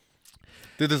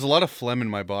Dude, there's a lot of phlegm in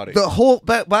my body. the whole.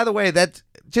 But by the way, that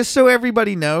just so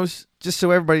everybody knows,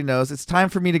 it's time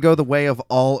for me to go the way of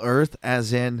all earth.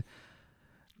 As in,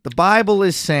 the Bible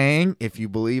is saying, if you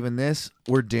believe in this,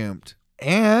 we're doomed.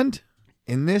 And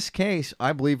in this case,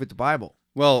 I believe it's the Bible.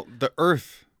 Well, the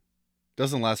earth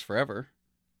doesn't last forever.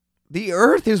 The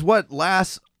earth is what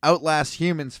outlasts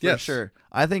humans for Yes. sure.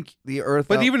 I think the earth.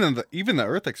 But even the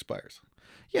earth expires.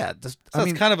 yeah, So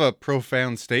that's kind of a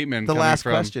profound statement. the coming last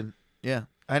from, question. Yeah.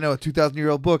 I know, a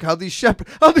 2,000-year-old book. How these sheep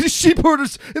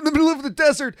herders in the middle of the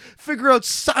desert figure out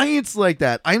science like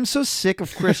that. I'm so sick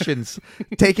of Christians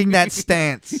taking that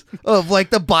stance of like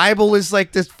the Bible is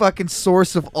like this fucking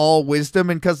source of all wisdom,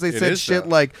 and because they It said is shit that.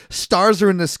 like stars are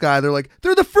in the sky, they're like,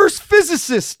 they're the first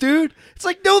physicists, dude. It's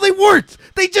like, no, they weren't.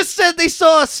 They just said they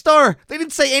saw a star. They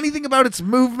didn't say anything about its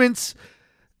movements.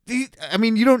 I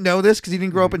mean, you don't know this because you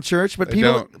didn't grow up in church, but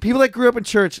people that grew up in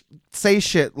church say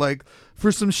shit like,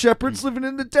 for some shepherds living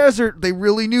in the desert, they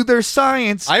really knew their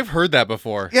science. I've heard that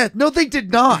before. Yeah, no, they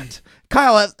did not.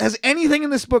 Kyle, has anything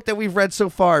in this book that we've read so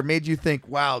far made you think,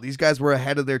 wow, these guys were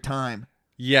ahead of their time?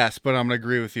 Yes, but I'm gonna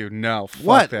agree with you. No, fuck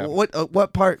What? them.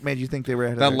 What part made you think they were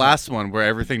ahead of That their last one where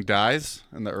everything dies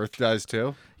and the Earth dies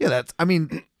too. Yeah, that's. I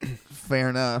mean, fair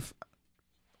enough.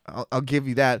 I'll give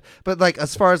you that. But like,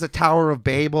 as far as the Tower of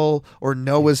Babel or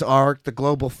Noah's Ark, the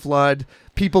global flood,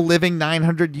 people living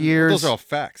 900 years. Those are all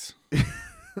facts.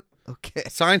 Okay.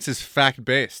 Science is fact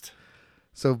based.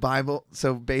 So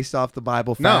based off the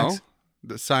Bible No, facts.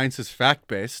 the science is fact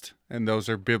based, and those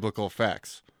are biblical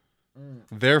facts.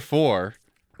 Therefore,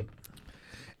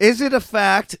 Is it a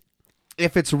fact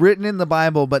if it's written in the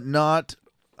Bible but not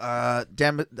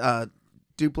replicated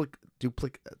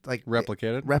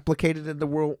in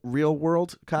the real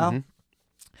world, Kyle? Mm-hmm.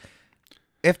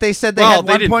 If they said they well,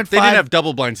 had they 1.5 didn't have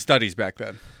double-blind studies back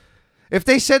then. If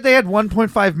they said they had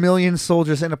 1.5 million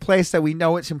soldiers in a place that we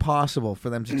know it's impossible for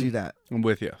them to do that. I'm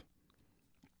with you.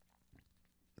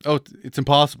 Oh, it's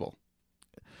impossible.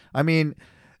 I mean,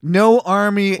 no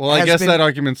army. Well, I has guess been, that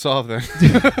argument's solved then.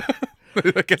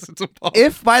 I guess it's impossible.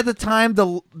 If by the time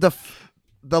the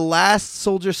last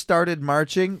soldier started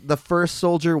marching, the first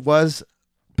soldier was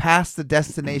past the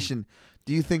destination,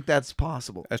 do you think that's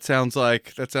possible? That sounds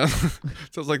like sounds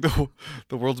like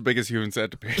the world's biggest human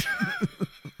centipede.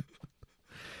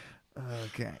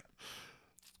 Okay.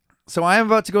 So I am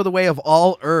about to go the way of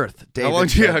all Earth,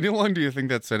 David. How long do you think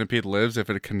that centipede lives if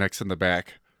it connects in the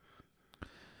back?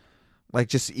 Like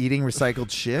just eating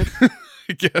recycled shit?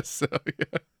 I guess so,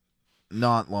 yeah.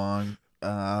 Not long.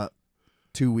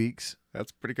 2 weeks.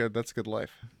 That's pretty good. That's a good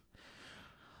life.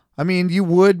 I mean, you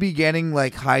would be getting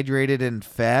like hydrated and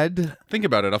fed. Think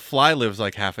about it. A fly lives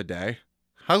like half a day.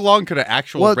 How long could an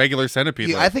actual regular centipede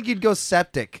live? I think you'd go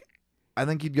septic.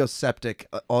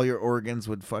 All your organs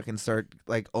would fucking start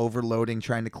like overloading,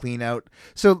 trying to clean out.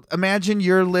 So imagine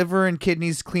your liver and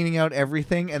kidneys cleaning out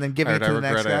everything and then giving it to the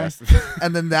next guy.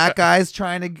 And then that guy's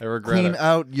trying to clean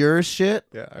out your shit.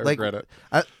 Yeah, I regret it.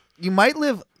 You might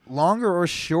live longer or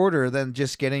shorter than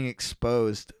just getting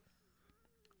exposed.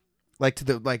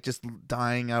 Just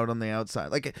dying out on the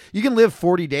outside. Like you can live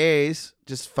 40 days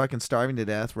just fucking starving to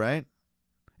death, right?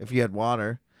 If you had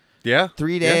water. Yeah.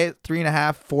 3 days,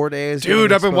 3.5, 4 days.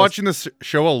 Dude, I've been watching this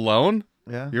show Alone.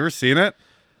 Yeah. You ever seen it?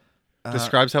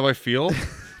 Describes how I feel.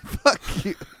 Fuck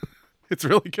you. It's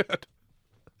really good.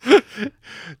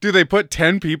 Dude, they put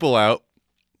 10 people out.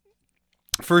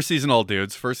 First season, all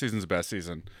dudes. First season's the best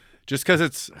season. Just because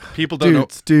it's people don't know.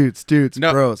 Dudes.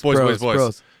 No, bros.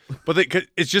 Boys. But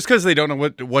it's just because they don't know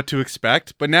what to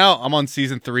expect. But now I'm on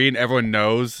season 3 and everyone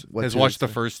has watched the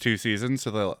first 2 seasons.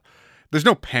 So there's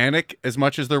no panic as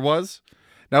much as there was.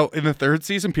 Now, in the 3rd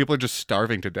season, people are just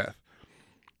starving to death.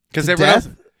 Because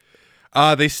everyone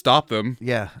else, they stop them.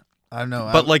 Yeah, I know.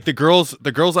 But like the girls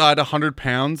at 100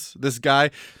 pounds. This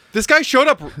guy showed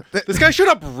up. This guy showed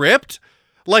up ripped,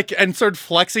 like, and started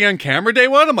flexing on camera day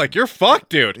one. I'm like, you're fucked,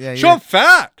 dude. Yeah, show up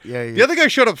fat. Yeah, the other guy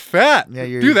showed up fat. Yeah,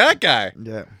 do that guy.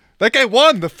 Yeah, that guy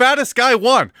won. The fattest guy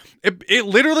won. It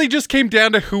literally just came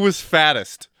down to who was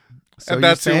fattest. so and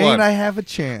that's you're who saying won. I have a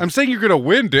chance. I'm saying you're gonna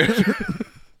win, dude.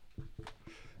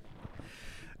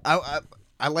 I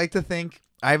like to think.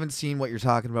 I haven't seen what you're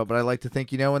talking about, but I like to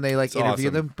think, when they like interview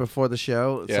awesome. them before the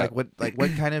show, it's Yeah.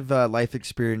 what kind of life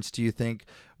experience do you think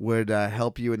would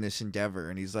help you in this endeavor?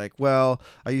 And he's like, well,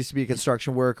 I used to be a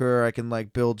construction worker. I can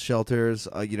like build shelters.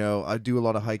 I do a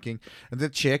lot of hiking. And the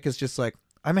chick is just like,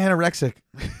 I'm anorexic.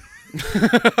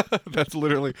 That's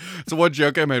literally. It's one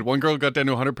joke I made. One girl got down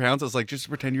to 100 pounds. I was like, just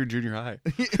pretend you're junior high.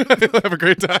 Have a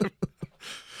great time.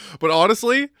 But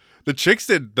honestly, the chicks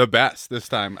did the best this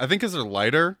time. I think because they're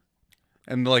lighter.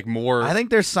 And like more, I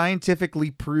think they're scientifically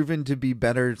proven to be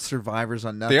better survivors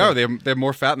on nothing. They are. They have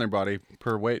more fat in their body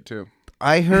per weight too.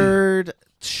 I heard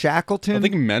Shackleton. I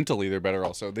think mentally they're better.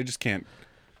 Also, they just can't.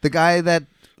 The guy that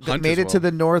Hunt made as it to well.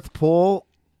 the North Pole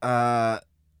on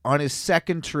his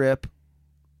second trip.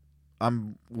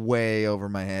 I'm way over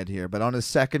my head here, but on his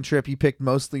second trip, he picked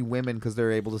mostly women because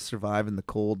they're able to survive in the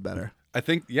cold better. I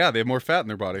think they have more fat in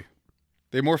their body.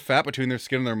 They have more fat between their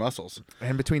skin and their muscles.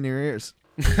 And between their ears.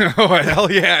 Oh, hell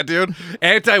yeah, dude.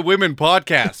 Anti-women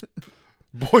podcast.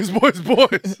 Boys.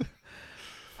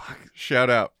 Shout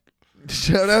out.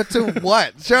 Shout out to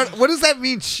what? What does that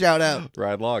mean, shout out?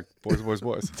 Ride log.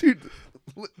 Boys. Dude.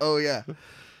 Oh, yeah.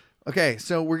 Okay,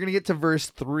 so we're going to get to verse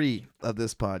 3 of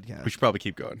this podcast. We should probably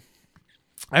keep going.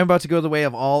 I'm about to go the way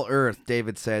of all earth,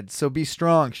 David said. So be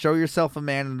strong, show yourself a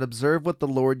man, and observe what the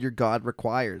Lord your God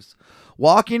requires.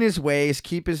 Walk in his ways,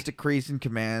 keep his decrees and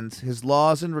commands, his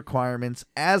laws and requirements,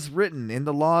 as written in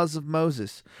the laws of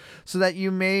Moses, so that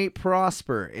you may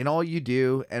prosper in all you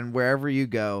do and wherever you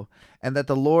go, and that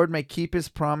the Lord may keep his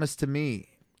promise to me.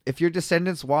 If your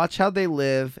descendants watch how they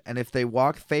live, and if they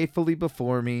walk faithfully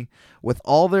before me with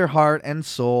all their heart and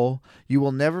soul, you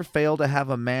will never fail to have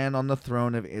a man on the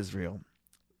throne of Israel.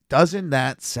 Doesn't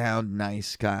that sound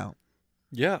nice, Kyle?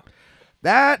 Yeah.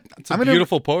 It's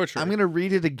beautiful poetry. I'm going to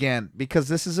read it again because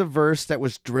this is a verse that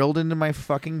was drilled into my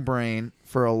fucking brain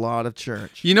for a lot of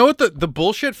church. You know what? The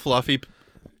bullshit fluffy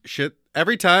shit,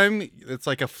 every time it's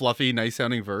like a fluffy, nice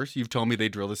sounding verse, you've told me they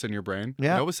drill this in your brain.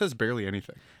 Yeah. It always says barely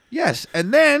anything. Yes,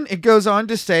 and then it goes on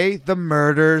to say the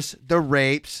murders, the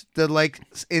rapes, the like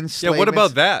enslavements. Yeah, what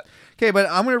about that? Okay, but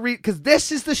I'm going to read because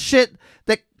this is the shit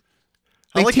that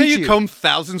I they like how teach you comb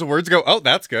thousands of words and go, oh,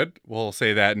 that's good. We'll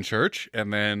say that in church.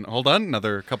 And then, hold on,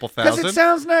 another couple because thousand. it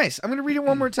sounds nice. I'm going to read it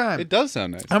one more time. It does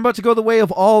sound nice. I'm about to go the way of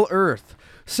all earth.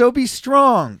 So be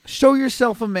strong, show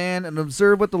yourself a man, and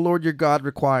observe what the Lord your God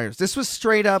requires. This was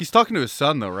straight up. He's talking to his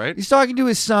son, though, right? He's talking to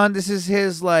his son. This is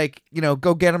his, like,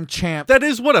 go get him champ. That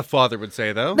is what a father would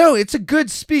say, though. No, it's a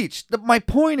good speech. My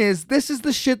point is, this is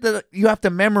the shit that you have to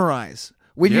memorize.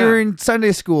 When Yeah. you're in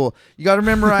Sunday school, you got to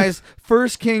memorize 1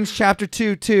 Kings chapter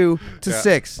 2 to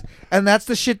 6. And that's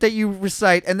the shit that you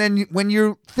recite. And then when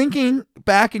you're thinking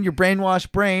back in your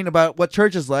brainwashed brain about what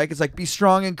church is like, it's like be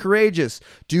strong and courageous,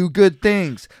 do good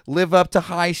things, live up to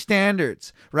high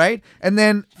standards, right? And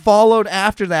then followed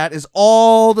after that is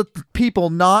all the people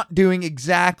not doing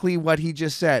exactly what he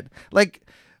just said. Like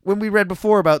when we read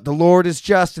before about the Lord is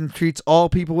just and treats all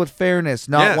people with fairness,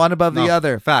 not Yeah. one above the No,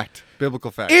 other. Fact.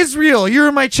 Biblical fact. Israel,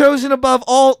 you're my chosen above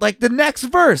all. Like the next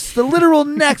verse, the literal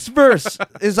next verse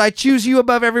is I choose you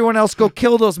above everyone else. Go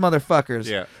kill those motherfuckers.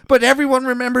 Yeah. But everyone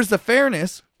remembers the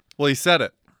fairness. Well, he said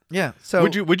it. Yeah. So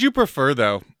Would you prefer,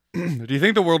 though, do you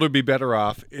think the world would be better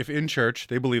off if in church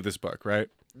they believe this book, right?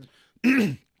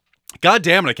 God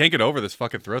damn it, I can't get over this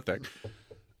fucking throat thing.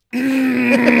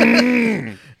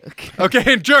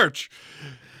 Okay, in church.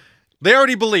 They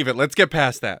already believe it. Let's get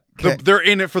past that. Okay. They're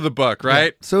in it for the book,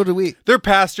 right? So do we. They're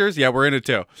pastors. Yeah, we're in it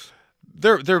too.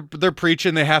 They're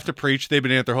preaching. They have to preach. They've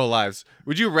been in it their whole lives.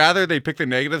 Would you rather they pick the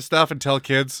negative stuff and tell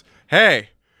kids, hey,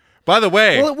 by the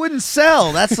way, Well, it wouldn't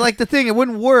sell. That's like the thing. It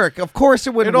wouldn't work. Of course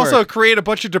it wouldn't it'd work. also create a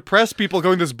bunch of depressed people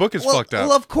going, this book is fucked up.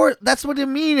 Well, of course. That's what I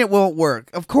mean. It won't work.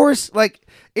 Of course, like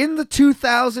in the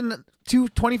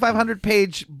 2,500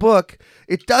 page book,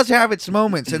 it does have its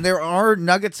moments, and there are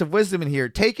nuggets of wisdom in here.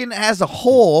 Taken as a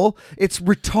whole, it's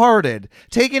retarded.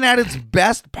 Taken at its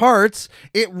best parts,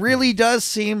 it really does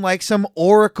seem like some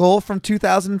oracle from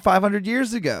 2,500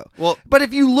 years ago. Well- but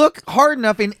if you look hard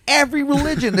enough in every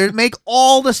religion, they make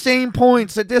all the same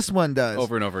points that this one does.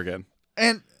 Over and over again.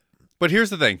 And But here's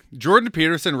the thing. Jordan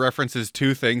Peterson references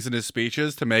two things in his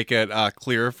speeches to make it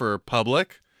clear for the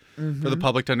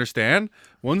public to understand.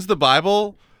 One's the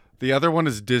Bible. The other one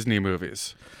is Disney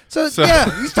movies. So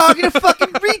yeah, he's talking to fucking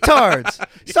retards.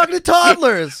 He's talking to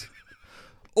toddlers.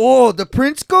 Oh, the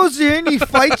prince goes in, he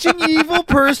fights an evil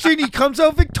person, he comes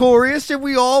out victorious, and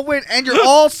we all win, and you're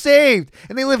all saved,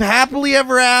 and they live happily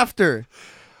ever after.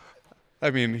 I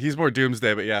mean, he's more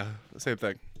doomsday, but yeah, same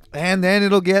thing. And then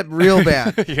it'll get real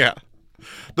bad. Yeah.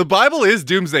 The Bible is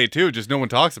doomsday too, just no one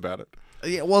talks about it.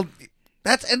 Yeah, well,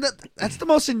 that's the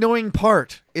most annoying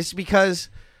part. Is because,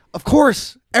 of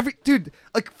course,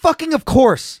 of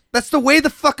course. That's the way the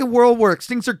fucking world works.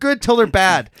 Things are good till they're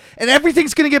bad, and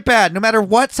everything's gonna get bad. No matter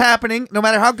what's happening, no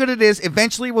matter how good it is,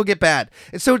 eventually we'll get bad.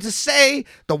 And so to say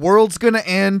the world's gonna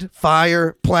end,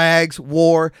 fire, plagues,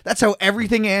 war, that's how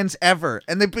everything ends ever.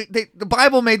 And the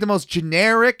Bible made the most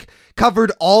generic,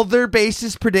 covered all their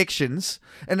bases predictions,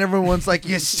 and everyone's like,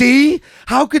 you see?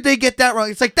 How could they get that wrong?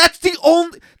 It's like,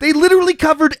 they literally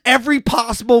covered every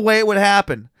possible way it would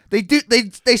happen.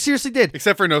 They seriously did.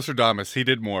 Except for Nostradamus, he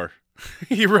did more.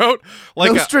 He wrote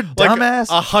like Nostradamus?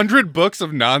 100 books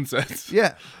of nonsense.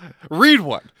 Yeah. Read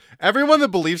one. Everyone that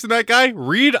believes in that guy,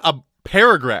 read a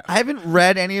paragraph. I haven't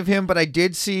read any of him, but I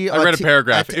did see. I read a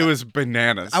paragraph. It was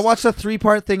bananas. I watched a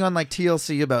 3-part thing on like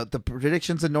TLC about the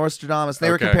predictions of Nostradamus. They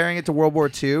were Okay. comparing it to World War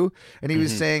II, and he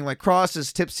was saying like cross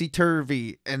is tipsy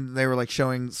turvy, and they were like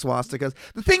showing swastikas.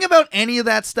 The thing about any of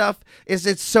that stuff is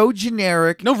it's so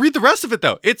generic. No, read the rest of it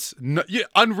though. It's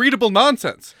unreadable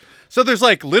nonsense. So there's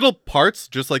like little parts,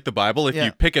 just like the Bible. If Yeah.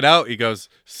 you pick it out, he goes,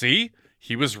 see,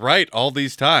 he was right all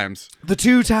these times. The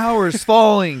 2 towers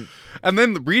falling. And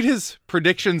then read his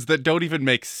predictions that don't even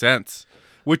make sense,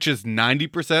 which is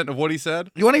 90% of what he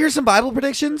said. You want to hear some Bible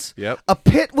predictions? Yep. A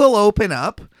pit will open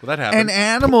up. Well, that happened. And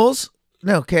animals.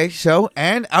 No, okay. So,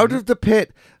 and out of the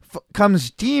pit,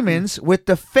 comes demons with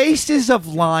the faces of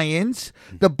lions,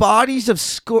 the bodies of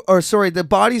the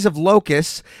bodies of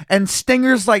locusts, and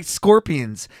stingers like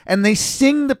scorpions, and they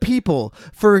sting the people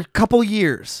for a couple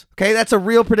years. Okay, that's a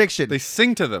real prediction. They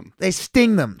sing to them. They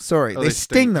sting them. Sorry, Oh, they they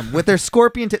sting them with their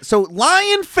scorpion. So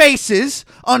lion faces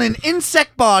on an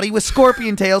insect body with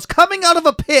scorpion tails coming out of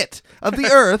a pit of the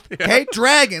earth. Okay,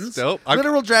 dragons, Dope.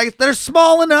 literal dragons that are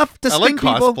small enough to I sting like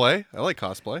people. cosplay. I like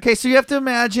cosplay. Okay, so you have to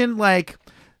imagine like,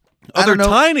 I they're don't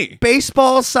know, tiny.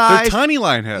 baseball They're size. tiny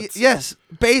lion heads. Yes,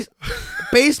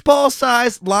 baseball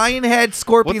size lion head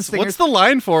scorpion stingers. What's the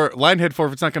lion head for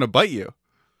if it's not going to bite you?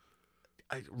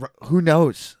 Who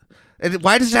knows? And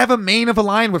why does it have a mane of a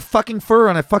lion with fucking fur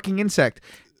on a fucking insect?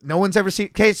 No one's ever seen.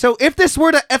 Okay, so if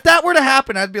that were to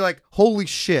happen, I'd be like, holy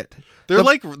shit. They're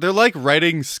like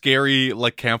writing scary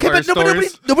like campfire Okay, but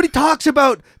stories. nobody talks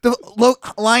about the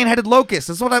lion-headed locust.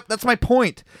 That's my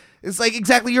point. It's like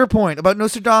exactly your point about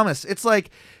Nostradamus. It's like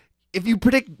if you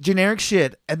predict generic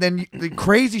shit and then the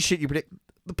crazy shit you predict.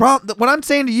 The problem. What I'm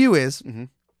saying to you is,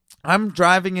 I'm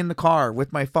driving in the car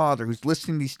with my father who's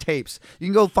listening to these tapes. You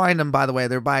can go find them, by the way.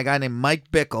 They're by a guy named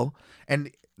Mike Bickle,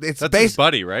 and it's That's his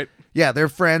buddy, right? Yeah, they're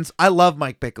friends. I love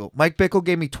Mike Bickle. Mike Bickle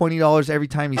gave me $20 every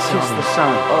time he sees Kiss the me.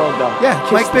 sun. Oh God. Yeah,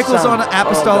 Kiss Mike the Bickle's sun. on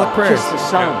Apostolic Oh, God. Prayers. Kiss the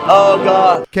sun. Oh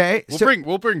God. Okay, We'll so bring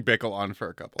Bickle on for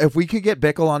a couple. if we could get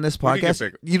Bickle on this We could get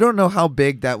podcast, Bickle. you don't know how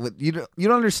big that would. You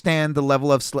don't understand the level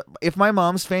of. If my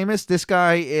mom's famous, this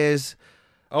guy is.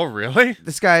 Oh, really?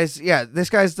 This guy's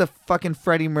the fucking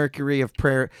Freddie Mercury of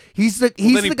prayer. He's the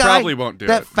then he the guy probably won't do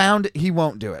that it. He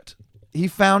won't do it. He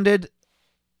founded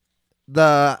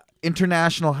the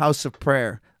International House of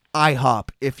Prayer, IHOP,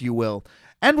 if you will,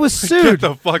 and was sued Get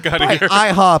the fuck out of by here.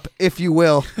 IHOP, if you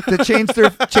will, to change your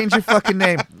fucking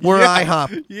name. We're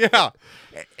IHOP. Yeah.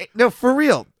 No, for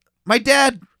real. My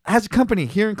dad has a company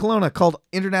here in Kelowna called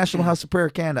International House of Prayer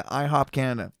Canada, IHOP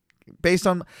Canada. Based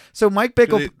on Mike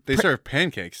Bickle, They serve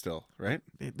pancakes still, right?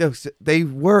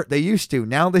 they used to.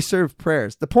 Now they serve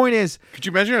prayers. The point is, Could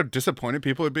you imagine how disappointed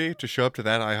people would be to show up to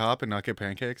that IHOP and not get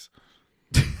pancakes?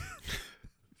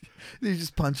 you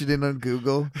just punch it in on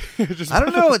Google. Just- I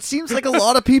don't know. It seems like a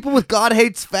lot of people with God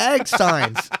hates fag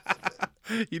signs.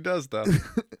 He does though.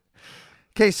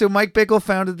 Okay, so Mike Bickle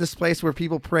founded this place where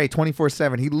people pray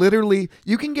 24/7. He literally,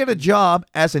 you can get a job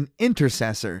as an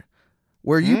intercessor,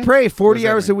 where you pray 40 that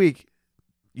hours mean? a week.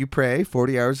 You pray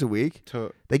 40 hours a week.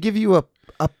 To- They give you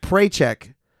a pray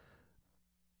check.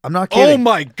 I'm not oh kidding.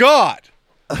 my God!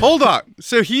 Hold on.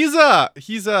 So he's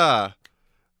what's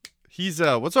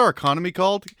our economy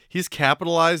called? He's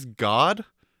capitalized God.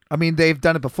 I mean, they've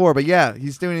done it before, but yeah,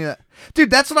 he's doing that. Dude,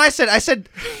 that's what I said. I said,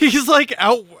 He's like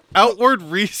outward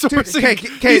resourcing. okay,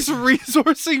 He's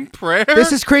resourcing prayer.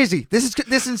 this is crazy. This is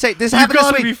insane. This You happened this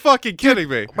gotta week. be fucking kidding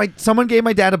me. Someone gave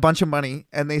my dad a bunch of money,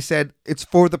 and they said it's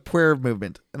for the prayer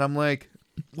movement. And I'm like,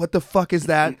 what the fuck is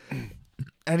that?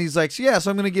 And he's like, so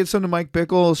I'm going to give some to Mike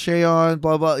Bickle, Shayon,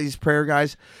 blah, blah, these prayer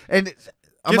guys. And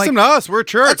I'm Give like, some to us. We're a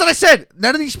church. that's what I said.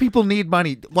 None of these people need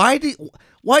money. Why do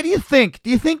you think? Do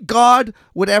you think God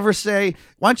would ever say,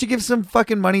 why don't you give some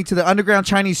fucking money to the underground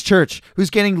Chinese church who's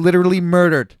getting literally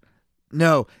murdered?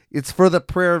 No, it's for the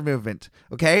prayer movement.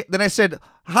 Okay. Then I said,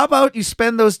 how about you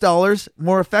spend those dollars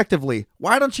more effectively?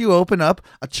 Why don't you open up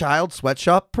a child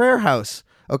sweatshop prayer house?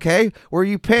 Okay, where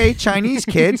you pay Chinese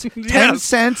kids 10 Yes.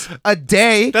 cents a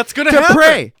day That's gonna to happen.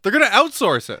 pray. They're gonna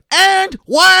outsource it. And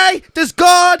why does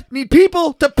God need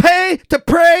people to pay to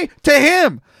pray to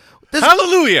Him?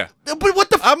 Hallelujah. But what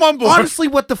the? I'm on board. Honestly,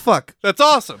 what the fuck? That's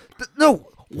awesome. No.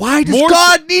 Why does More-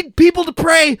 God need people to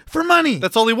pray for money?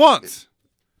 That's all he wants.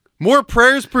 More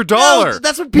prayers per dollar.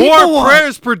 that's what people More want.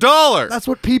 prayers per dollar. That's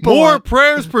what people More want.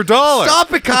 prayers per dollar.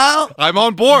 Stop it, Kyle. I'm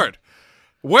on board.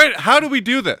 How do we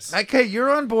do this? Okay,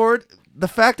 you're on board. The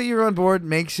fact that you're on board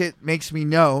makes me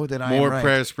know that I'm More right.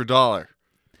 prayers per dollar.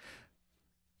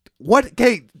 What?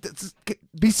 Okay,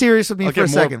 be serious with me I'll for a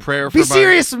get more second. prayer Be for my-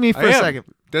 serious with me for I a am. second.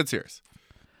 Dead serious.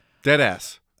 Dead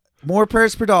ass. More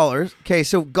prayers per dollar. Okay,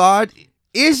 so God,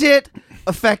 is it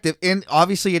effective? And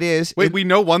obviously it is. Wait, we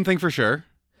know one thing for sure.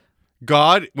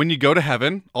 God, when you go to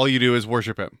heaven, all you do is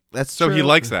worship him. That's so he true.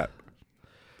 likes that.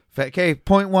 Okay,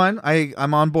 point one.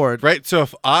 I'm on board. Right? So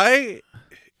if I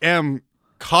am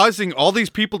causing all these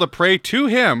people to pray to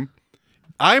him,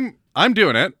 I'm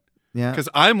doing it Yeah. because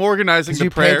I'm organizing 'Cause the you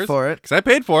paid prayers. for it. Because I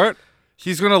paid for it.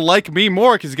 He's going to like me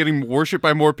more because he's getting worshipped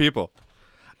by more people.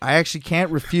 I actually can't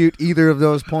refute either of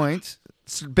those points.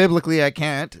 Biblically, I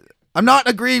can't. I'm not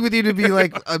agreeing with you to be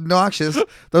like obnoxious.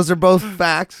 Those are both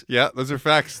facts. Yeah, those are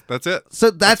facts. That's it. So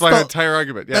that's my the, entire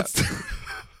argument. Yeah. That's.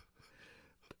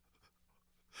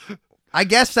 I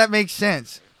guess that makes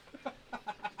sense.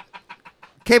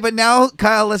 Okay, but now,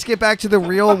 Kyle, let's get back to the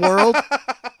real world.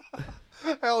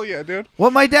 Hell yeah, dude.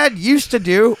 What my dad used to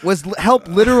do was help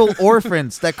literal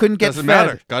orphans that couldn't get Doesn't fed.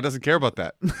 matter. God doesn't care about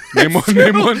that. Name one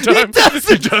time.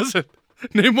 He doesn't.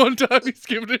 Name one time he's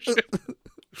giving a shit.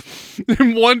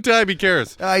 Name one time he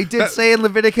cares. He did say in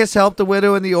Leviticus, help the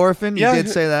widow and the orphan. He did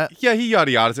say that. Yeah, he yada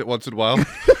yadas it once in a while.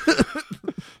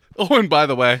 Oh, and by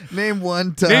the way, Name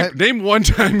one time. name one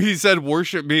time he said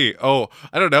worship me. Oh,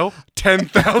 I don't know,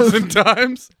 10,000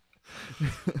 times.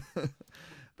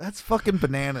 That's fucking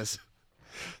bananas.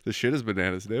 The shit is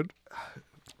bananas, dude.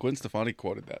 Gwen Stefani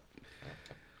quoted that.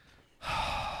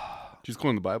 She's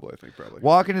quoting the Bible, I think, probably.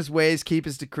 Walk in his ways, keep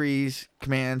his decrees,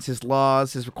 commands, his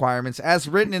laws, his requirements, as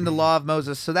written in the law of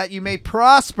Moses, so that you may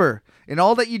prosper in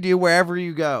all that you do wherever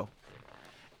you go.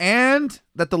 And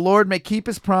that the Lord may keep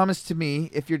his promise to me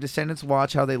if your descendants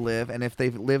watch how they live, and if they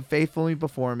live faithfully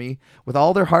before me with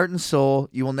all their heart and soul,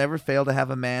 you will never fail to have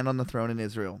a man on the throne in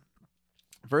Israel.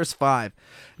 Verse 5.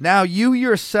 Now you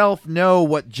yourself know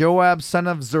what Joab, son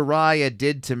of Zeruiah,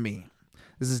 did to me.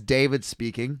 This is David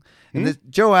speaking. And this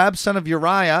Joab, son of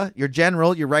Uriah, your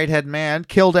general, your right-hand man,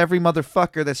 killed every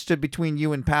motherfucker that stood between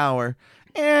you and power.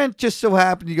 And just so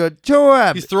happened you go,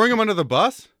 Joab. He's throwing him under the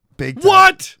bus? Big time.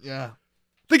 What? Yeah.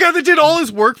 The guy that did all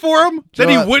his work for him? That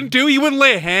he Joab. wouldn't do? He wouldn't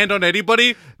lay a hand on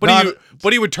anybody? But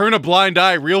he would turn a blind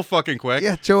eye real fucking quick?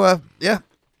 Yeah, Joab. Yeah.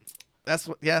 That's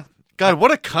what, yeah. God,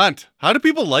 what a cunt. How do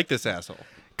people like this asshole?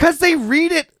 Because they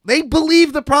read it. They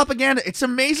believe the propaganda. It's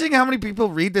amazing how many people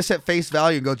read this at face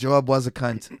value and go, Joab was a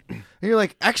cunt. And you're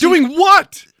like, actually. Doing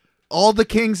what? All the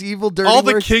king's evil dirty All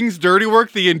the work? king's dirty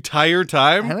work the entire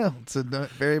time? I know. It's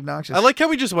very obnoxious. I like how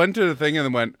we just went to the thing and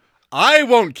then went, I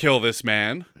won't kill this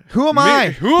man. Who am I?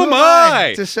 Who am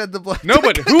I? To shed the blood? No,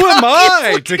 but who am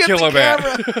I to Look at kill the a man?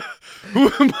 camera. Who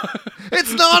am I?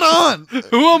 It's not on.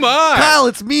 Who am I? Kyle,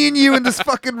 it's me and you in this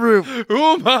fucking room. Who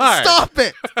am I? Stop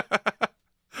it.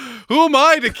 Who am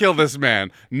I to kill this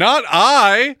man? Not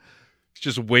I. He's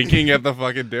just winking at the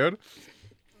fucking dude.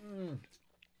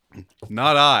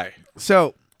 Not I.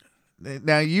 So,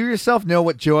 now you yourself know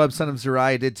what Joab, son of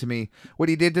Zeruiah, did to me. What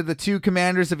he did to the two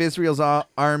commanders of Israel's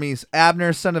armies,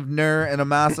 Abner, son of Ner, and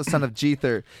Amasa, son of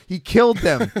Jether. He killed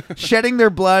them, shedding their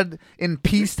blood in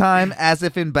peacetime as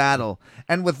if in battle.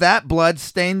 And with that blood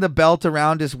stained the belt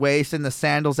around his waist and the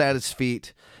sandals at his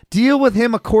feet. Deal with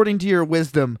him according to your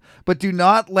wisdom, but do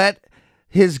not let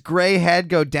his gray head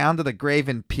go down to the grave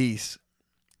in peace.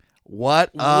 What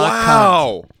a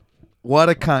Wow. cunt. What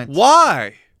a cunt.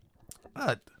 Why?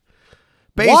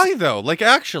 Bas- Why though? Like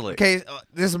actually. Okay,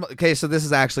 so this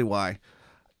is actually why.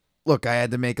 Look, I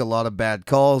had to make a lot of bad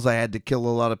calls. I had to kill a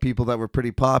lot of people that were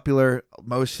pretty popular.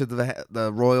 Most of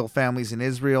the royal families in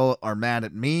Israel are mad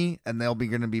at me, and they'll be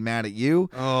going to be mad at you.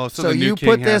 Oh, so So the new you king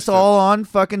put has this to- all on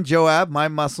fucking Joab, my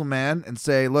muscle man, and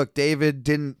say, look, David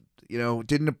didn't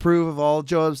approve of all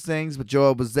Joab's things, but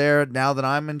Joab was there. Now that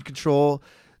I'm in control,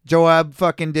 Joab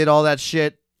fucking did all that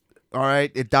shit. All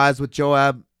right, it dies with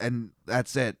Joab, and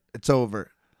that's it. It's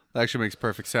over. That actually makes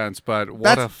perfect sense, but what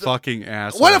That's a fucking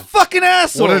asshole. What a fucking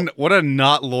asshole! What a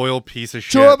not loyal piece of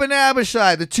shit. Joab and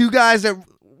Abishai, the two guys that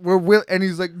were with, and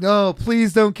he's like, no,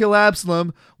 please don't kill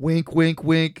Absalom. Wink, wink,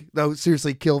 wink. No,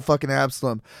 seriously, kill fucking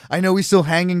Absalom. I know he's still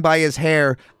hanging by his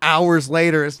hair hours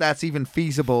later, if that's even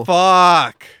feasible.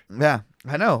 Fuck. Yeah,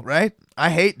 I know, right? I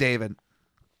hate David.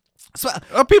 So,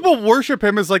 People worship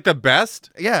him as like the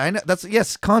best. yeah, I know.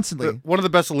 Yes, constantly. One of the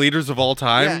best leaders of all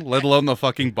time, Yeah. let alone the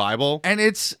fucking Bible. And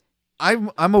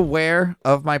I'm aware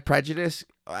of my prejudice.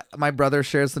 My brother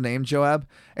shares the name Joab,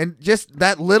 and just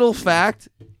that little fact,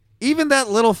 even that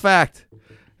little fact,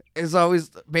 has always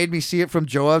made me see it from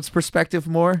Joab's perspective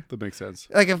more. That makes sense.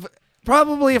 Like if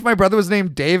my brother was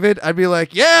named David, I'd be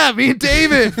like, yeah, me and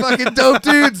David, fucking dope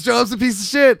dudes. Joab's a piece of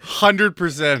shit.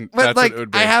 100%. But That's like, what it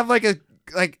would be. I have like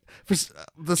for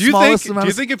the Do you smallest think? amount. Do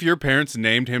you of think if your parents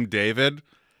named him David,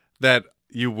 that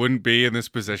you wouldn't be in this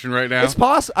position right now? it's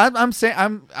possible. I'm saying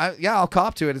I'll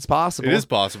cop to it. It's possible. It is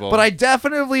possible. But I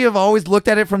definitely have always looked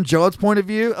at it from Joab's point of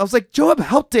view. I was like, Joab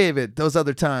helped David those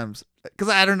other times. Because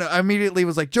I don't know. I immediately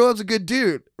was like, Joab's a good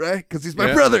dude, right? Because he's my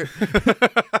Yeah. brother.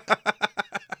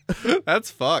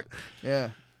 That's fucked. Yeah.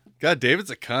 God, David's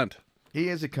a cunt. He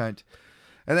is a cunt.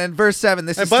 And then verse 7.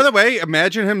 This And is by the way,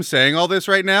 imagine him saying all this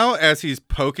right now as he's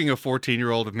poking a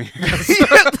 14-year-old in the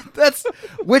ass.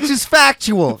 which is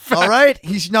factual. All right?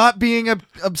 He's not being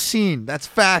obscene. That's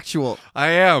factual. I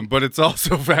am, but it's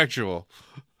also factual.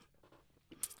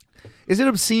 Is it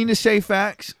obscene to say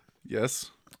facts?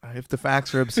 Yes. If the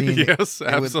facts are obscene. Yes, it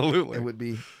would- absolutely. It would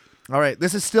be. All right.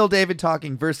 This is still David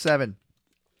talking. Verse 7.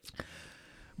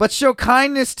 But show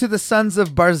kindness to the sons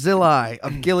of Barzillai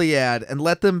of Gilead, and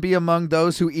let them be among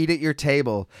those who eat at your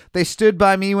table. They stood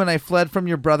by me when I fled from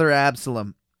your brother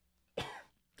Absalom.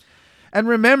 And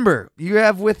remember, you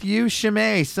have with you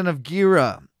Shimei, son of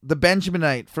Gera, the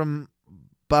Benjaminite from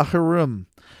Bahurim,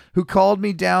 who called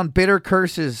down bitter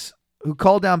curses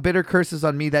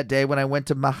on me that day when I went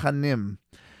to Mahanaim.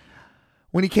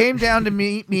 When he came down to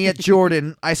meet me at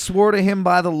Jordan, I swore to him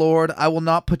by the Lord, I will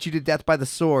not put you to death by the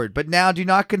sword. But now do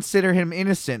not consider him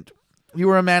innocent. You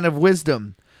are a man of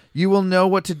wisdom. You will know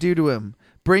what to do to him.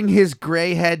 Bring his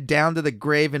gray head down to the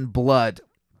grave in blood.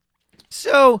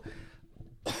 So,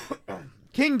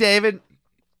 King David,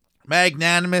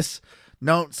 magnanimous,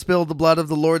 don't spill the blood of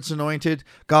the Lord's anointed,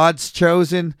 God's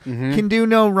chosen, can do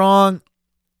no wrong,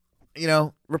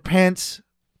 repents.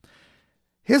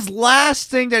 His last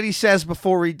thing that he says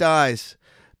before he dies,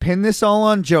 pin this all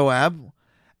on Joab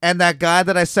and that guy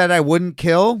that I said I wouldn't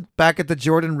kill back at the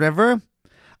Jordan River.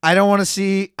 I don't want to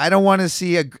see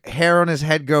a hair on his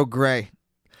head go gray,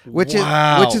 which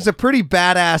is a pretty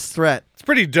badass threat. It's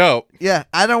pretty dope. Yeah,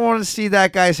 I don't want to see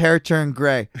that guy's hair turn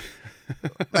gray.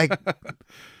 Like,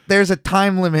 there's a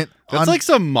time limit. That's like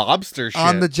some mobster shit.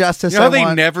 On the justice. You know how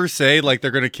they never say like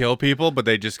they're going to kill people, but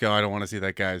they just go, I don't want to see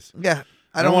that guy's. Yeah.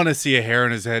 I don't want to see a hair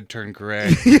on his head turn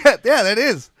gray. yeah, that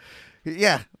is.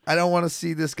 Yeah, I don't want to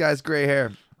see this guy's gray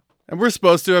hair. And we're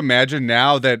supposed to imagine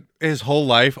now that his whole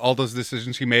life, all those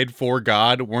decisions he made for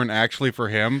God weren't actually for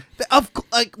him.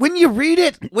 Like when you read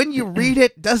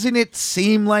it, doesn't it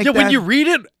seem like that? When you read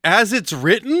it as it's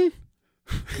written,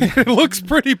 it looks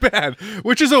pretty bad,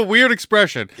 which is a weird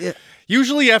expression. Yeah.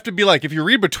 Usually you have to be like, if you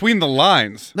read between the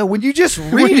lines. No, when you just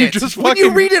read when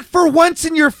you read it for once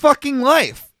in your fucking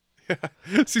life.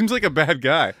 Seems like a bad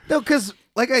guy. No, because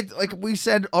like we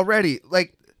said already,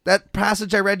 like that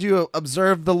passage I read you,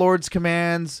 observe the Lord's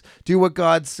commands, do what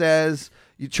God says,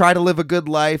 you try to live a good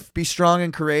life, be strong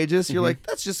and courageous. You're like,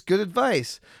 that's just good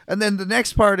advice. And then the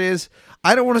next part is,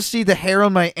 I don't want to see the hair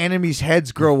on my enemies'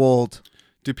 heads grow old.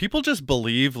 Do people just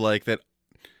believe like that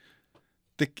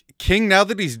the king, now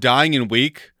that he's dying and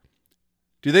weak,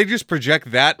 do they just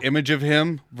project that image of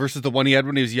him versus the one he had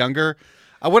when he was younger?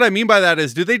 What I mean by that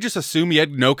is, do they just assume he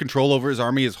had no control over his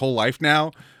army his whole life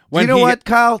now? You know what,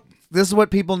 Kyle? This is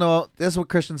what people know. This is what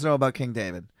Christians know about King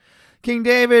David. King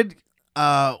David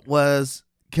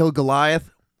killed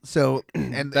Goliath. So,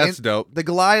 and that's dope. The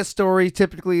Goliath story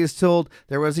typically is told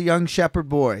there was a young shepherd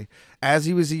boy. As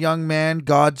he was a young man,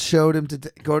 God showed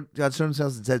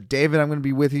himself and said, David, I'm going to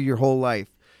be with you your whole life.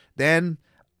 Then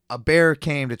a bear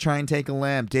came to try and take a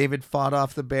lamb. David fought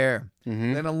off the bear.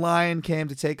 Then a lion came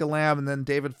to take a lamb, and then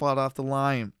David fought off the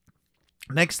lion.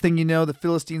 Next thing you know, the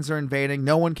Philistines are invading.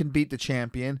 No one can beat the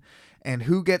champion. And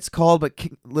who gets called but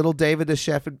little David the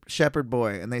shepherd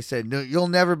boy? And they said, no, you'll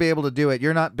never be able to do it.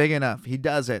 You're not big enough. He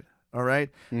does it. All right?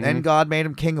 Then God made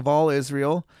him king of all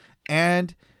Israel.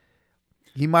 And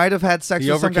he might have had sex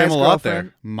with some guy's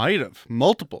girlfriend. Might have.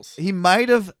 Multiples. He might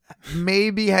have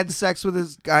maybe had sex with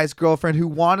his guy's girlfriend who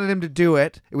wanted him to do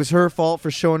it. It was her fault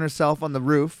for showing herself on the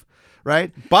roof.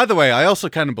 Right? By the way, I also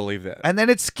kind of believe that. And then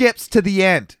it skips to the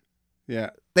end.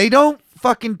 Yeah. They don't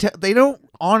fucking they don't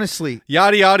honestly.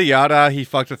 Yada, yada, yada. He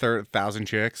fucked 1,000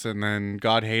 chicks, and then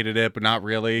God hated it, but not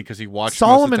really, because he watched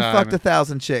Solomon most of the time. Fucked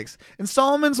 1,000 chicks. And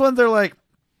Solomon's one, they're like,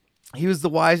 he was the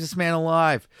wisest man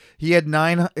alive. He had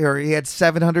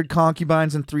 700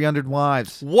 concubines and 300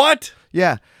 wives. What?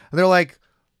 Yeah. And they're like,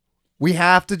 we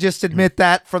have to just admit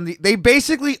that they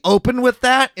basically open with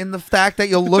that in the fact that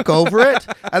you'll look over it.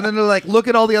 And then they're like, look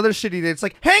at all the other shit he did. It's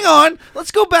like, hang on,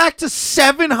 let's go back to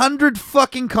 700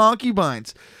 fucking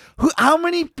concubines. How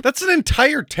many? That's an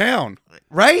entire town.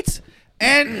 Right?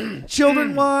 And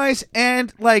children-wise,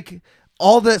 and like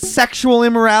all the sexual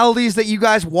immoralities that you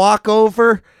guys walk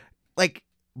over. Like,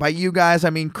 by you guys, I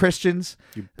mean Christians.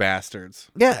 You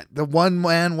bastards. Yeah, the one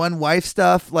man, one wife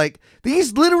stuff. Like,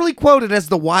 he's literally quoted as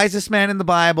the wisest man in the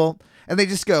Bible. And they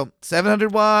just go,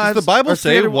 700 wives. Does the Bible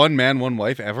say one man, one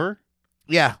wife ever?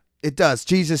 Yeah, it does.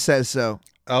 Jesus says so.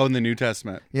 Oh, in the New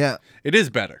Testament. Yeah. It is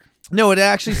better. No, it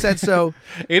actually said so.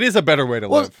 It is a better way to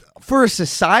live. For a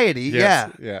society,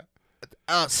 yes, yeah.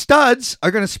 Studs are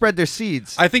going to spread their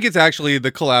seeds. I think it's actually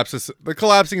the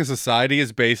collapsing of society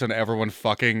is based on everyone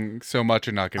fucking so much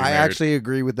and not getting married. I actually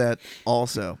agree with that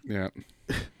also. Yeah.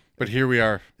 But here we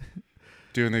are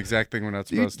doing the exact thing we're not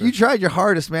supposed to. You tried your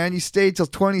hardest, man. You stayed till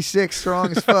 26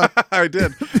 strong as fuck. I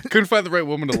did. Couldn't find the right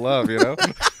woman to love, you know?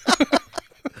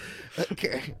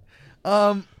 Okay.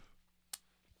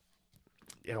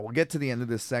 Yeah, we'll get to the end of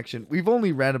this section. We've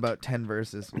only read about 10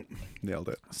 verses. Nailed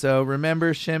it. So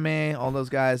remember Shimei, all those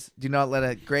guys, do not let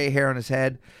a gray hair on his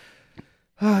head.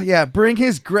 Yeah, bring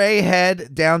his gray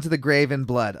head down to the grave in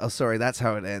blood. Oh, sorry, that's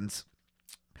how it ends.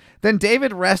 Then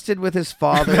David rested with his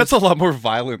father. That's a lot more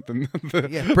violent than the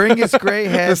Yeah, bring his gray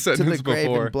head to the sentence grave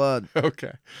before. in blood.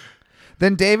 Okay.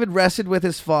 Then David rested with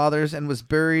his fathers and was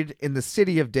buried in the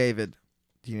city of David.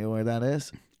 Do you know where that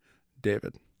is?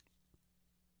 David.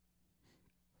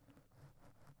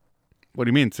 What do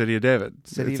you mean, City of David?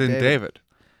 City it's of in David.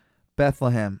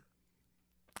 Bethlehem.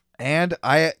 And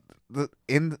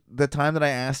in the time that I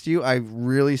asked you, I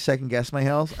really second guessed my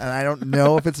health, and I don't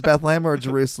know if it's Bethlehem or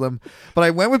Jerusalem, but I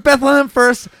went with Bethlehem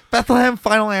first. Bethlehem,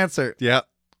 final answer. Yeah.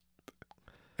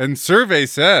 And survey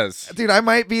says. Dude, I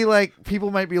might be like,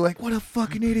 people might be like, what a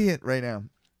fucking idiot right now.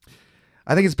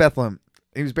 I think it's Bethlehem.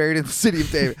 He was buried in the city of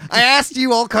David. I asked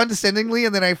you all condescendingly,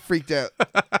 and then I freaked out.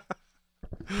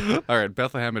 All right,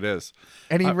 Bethlehem it is.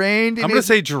 And he reigned in I'm going to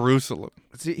say Jerusalem.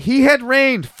 He had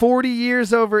reigned 40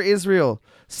 years over Israel,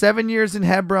 7 years in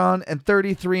Hebron, and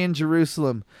 33 in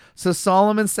Jerusalem. So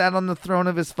Solomon sat on the throne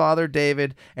of his father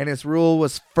David, and his rule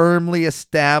was firmly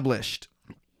established.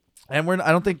 And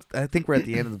I think we're at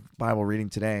the end of the Bible reading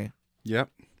today. Yep.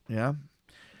 Yeah.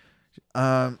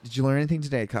 Did you learn anything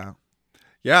today, Kyle?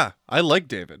 Yeah, I like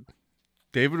David.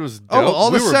 David was dope. Oh, all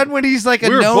of a sudden when he's like a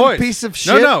known boys. piece of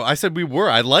shit. No, I said we were.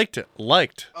 I liked it.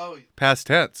 Liked. Oh, Past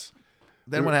tense.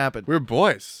 then what happened? We were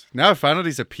boys. Now I found out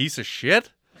he's a piece of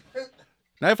shit.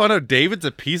 Now I found out David's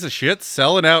a piece of shit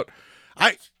selling out.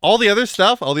 All the other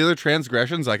stuff, all the other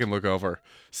transgressions I can look over.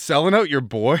 Selling out your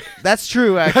boy. That's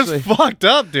true, actually. That's fucked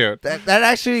up, dude. That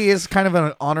actually is kind of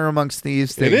an honor amongst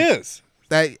thieves thing. It is.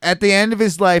 That at the end of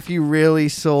his life, he really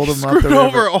sold him up the Screwed river.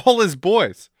 over all his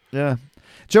boys. Yeah.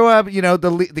 Joab,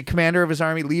 the commander of his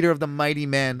army, leader of the mighty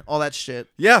men, all that shit.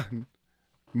 Yeah.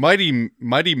 Mighty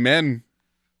men.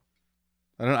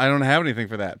 I don't have anything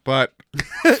for that, but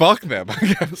fuck them,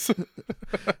 I guess.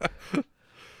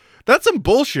 That's some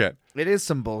bullshit. It is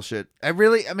some bullshit. I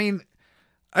mean,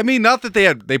 not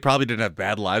that they probably didn't have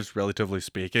bad lives, relatively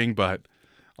speaking, but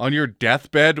on your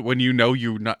deathbed, when you know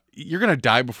you're gonna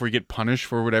die before you get punished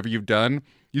for whatever you've done,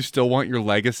 you still want your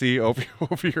legacy over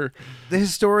your. the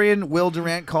historian Will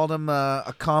Durant called him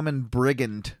a common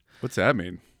brigand. What's that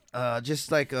mean?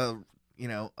 Just like a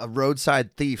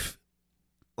roadside thief.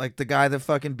 Like the guy that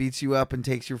fucking beats you up and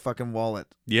takes your fucking wallet.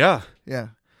 Yeah, Yeah.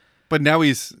 but now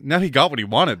he got what he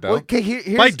wanted though. Well, okay,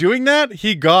 here's, By doing that,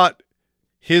 he got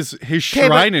his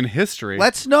shrine in history.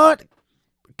 let's not.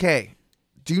 Okay.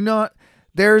 Do not.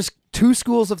 There's two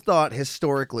schools of thought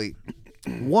historically.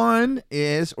 One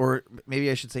is, or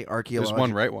maybe I should say There's archaeology.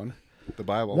 one right one, the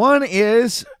Bible. One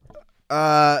is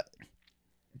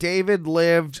David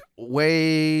lived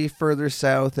way further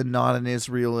south and not in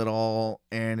Israel at all,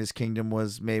 and his kingdom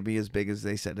was maybe as big as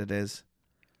they said it is.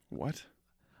 What?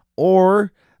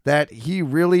 Or that he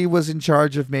really was in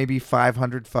charge of maybe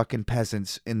 500 fucking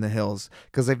peasants in the hills,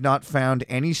 because they've not found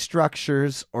any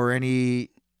structures or any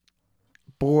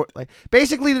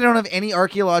basically they don't have any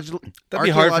archaeological That'd be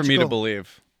hard for me to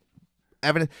believe.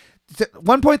 evidence.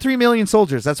 1.3 million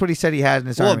soldiers. That's what he said he had in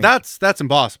his Well, army. that's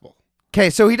impossible. Okay,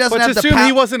 so he doesn't Let's have the assume power.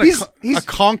 he wasn't He's a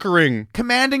conquering.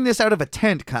 commanding this out of a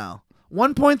tent, Kyle.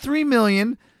 1.3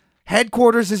 million.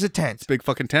 Headquarters is a tent. Big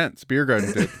fucking tent. Beer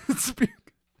garden did.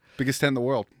 Biggest tent in the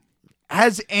world.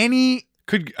 Has any...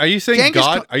 Are you saying Genghis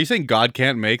God? Khan- Are you saying God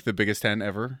can't make the biggest tent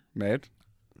ever made?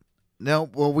 No,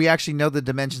 well, we actually know the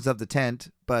dimensions of the tent,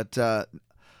 but I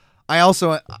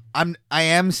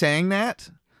am saying that,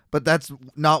 but that's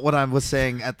not what I was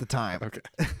saying at the time. Okay.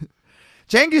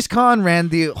 Genghis Khan ran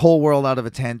the whole world out of a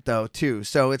tent, though, too,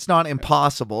 so it's not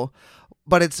impossible,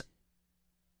 but it's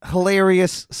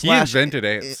hilarious / He invented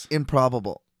ants.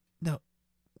 improbable. No.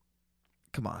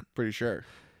 Come on. Pretty sure.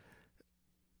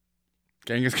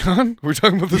 Genghis Khan? We're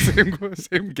talking about the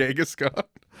same Genghis Khan?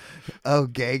 Oh,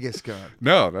 Genghis Khan.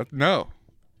 No.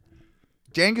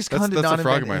 Genghis Khan did that's not a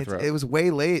frog in invent my AIDS. throat. It was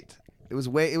way late. It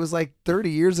was like 30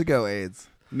 years ago, AIDS.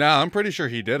 No, I'm pretty sure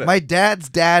he did it. My dad's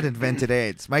dad invented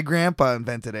AIDS. My grandpa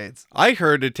invented AIDS. I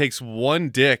heard it takes one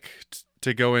dick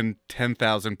to go in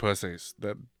 10,000 pussies.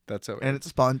 That's how. And it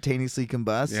spontaneously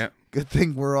combusts. Yeah. Good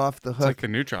thing we're off the It's hook. like the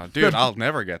neutron, dude. I'll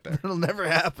never get there. It'll never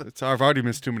happen. I've already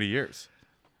missed too many years.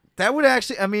 That would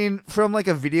actually, I mean, from like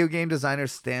a video game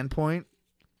designer's standpoint.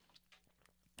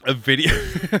 A video.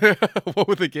 What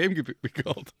would the game be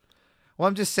called? Well,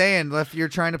 I'm just saying, if you're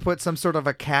trying to put some sort of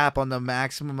a cap on the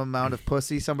maximum amount of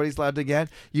pussy somebody's allowed to get,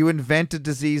 you invent a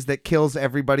disease that kills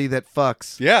everybody that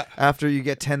fucks. Yeah. After you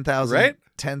get 10,000. Right?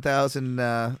 10,000.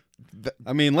 I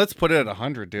mean, let's put it at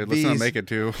 100, dude. Let's not V's. make it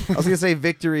too. I was going to say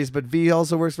victories, but V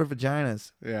also works for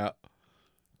vaginas. Yeah.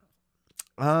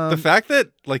 The fact that,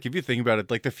 like, if you think about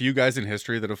it, like the few guys in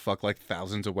history that have fucked like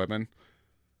thousands of women,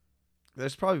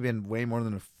 there's probably been way more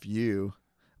than a few.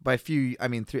 By few, I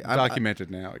mean 3. Documented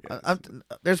now, I guess.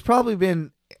 There's probably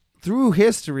been through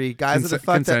history guys that have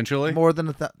fucked consensually? more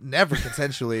than never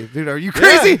consensually. Dude, are you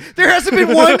crazy? There hasn't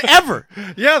been one ever.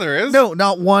 Yeah, there is. No,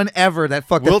 not one ever that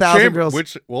fucked 1,000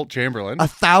 girls. Wilt Chamberlain?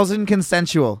 1,000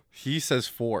 consensual. He says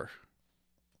 4.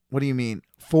 What do you mean?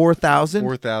 4,000?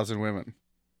 4,000 women.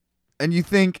 And you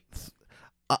think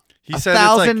He said it's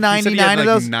like, he said he 1,099 had of like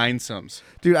those? 9 sums.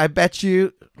 Dude, I bet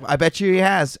you he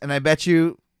has, and I bet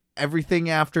you everything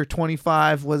after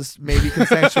 25 was maybe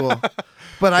consensual.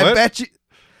 But I What? bet you.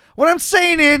 What I'm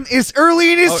saying is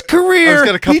early in his career, he's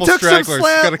got a couple he took some stragglers.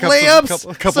 Got a couple-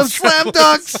 layups, couple some slam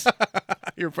stragglers.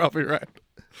 dunks. You're probably right.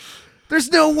 There's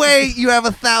no way you have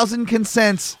 1,000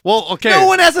 consents. Well, okay. No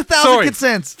one has 1,000 Sorry,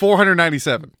 consents.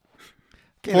 497.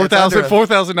 Okay, that's under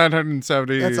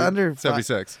 4,970. That's under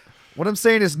 76. What I'm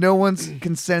saying is no one's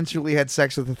consensually had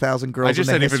sex with 1,000 girls. I just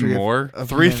in the said even history more. of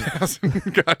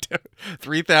 3,000. Goddamn.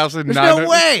 3,900. There's no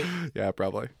way. Yeah,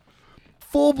 probably.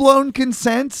 Full-blown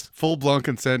consent. Full blown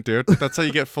consent, dude. That's how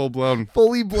you get full blown.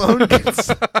 Fully blown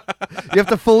consent. You have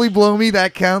to fully blow me.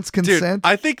 That counts Dude, consent.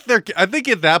 I think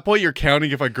at that point you're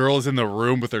counting if a girl is in the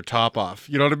room with her top off.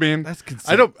 You know what I mean? That's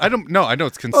consent. I don't know. I know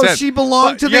it's consent. Oh, she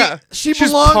belonged to she she's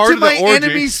belonged part to of the my orgy.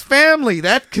 enemy's family.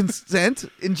 That consent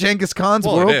in Genghis Khan's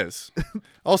Well, world. it is.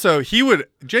 Also,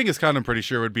 Genghis Khan, I'm pretty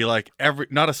sure, would be like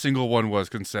not a single one was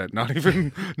consent. Not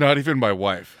even my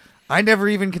wife. I never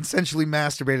even consensually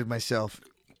masturbated myself.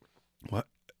 What?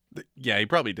 Yeah, he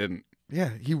probably didn't.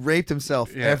 Yeah, he raped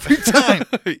himself Yeah. every time.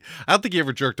 I don't think he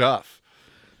ever jerked off.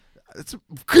 It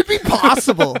could be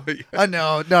possible. I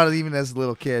know, not even as a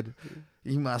little kid.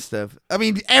 He must have. I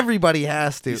mean, everybody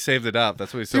has to. He saved it up.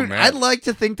 That's why he's so Dude, mad. I'd like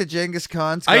to think that Genghis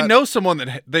Khan's I know someone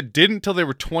that didn't until they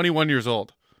were 21 years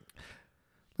old.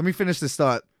 Let me finish this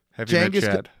thought. Have you met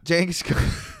Chad? Genghis Khan.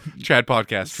 Chad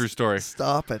podcast. True story.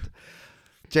 Stop it.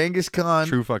 Genghis Khan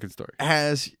True fucking story.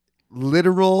 has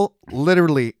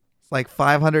literally like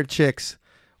 500 chicks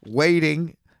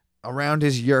waiting around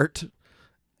his yurt.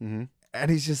 Mm-hmm. And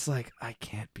he's just like, I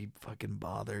can't be fucking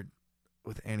bothered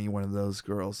with any one of those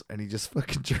girls. And he just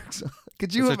fucking jerks off.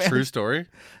 Could you It's a imagine? true story.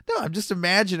 No, I'm just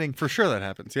imagining. For sure that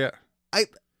happens. Yeah. Here's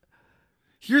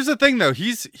Here's the thing though.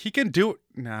 He can do it.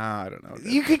 Nah, I don't know.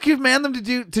 You could command them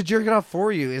to jerk it off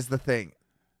for you is the thing.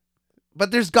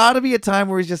 But there's got to be a time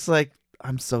where he's just like,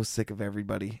 I'm so sick of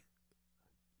everybody.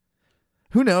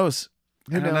 Who knows?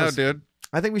 I don't know, dude.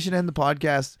 I think we should end the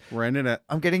podcast. We're ending it.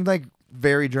 I'm getting like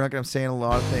very drunk and I'm saying a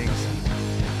lot of things.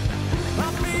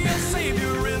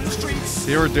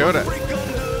 See, we're doing it. I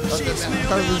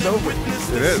thought it was over.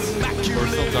 It is. We're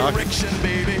still talking.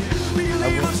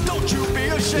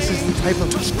 This is the type of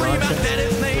nonsense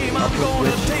up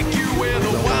with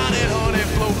which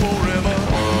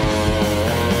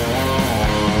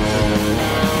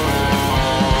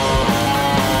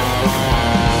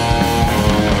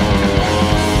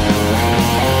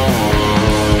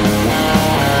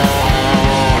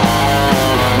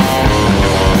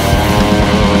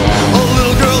All the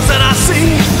little girls that I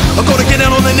see are gonna get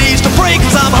down on their knees to pray,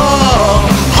 cause I'm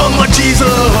hung like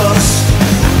Jesus.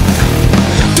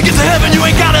 To get to heaven you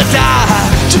ain't gotta die.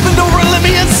 Just bend over and let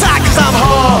me inside, cause I'm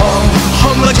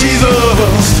hung like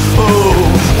Jesus. Oh,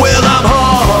 well I'm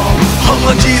hung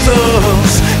like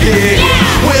Jesus. Yeah,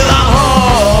 well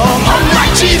I'm hung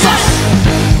like Jesus.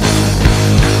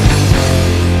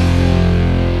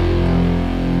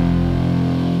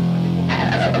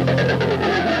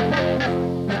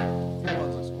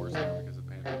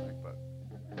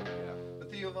 the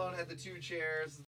Theo Von had the 2 chairs.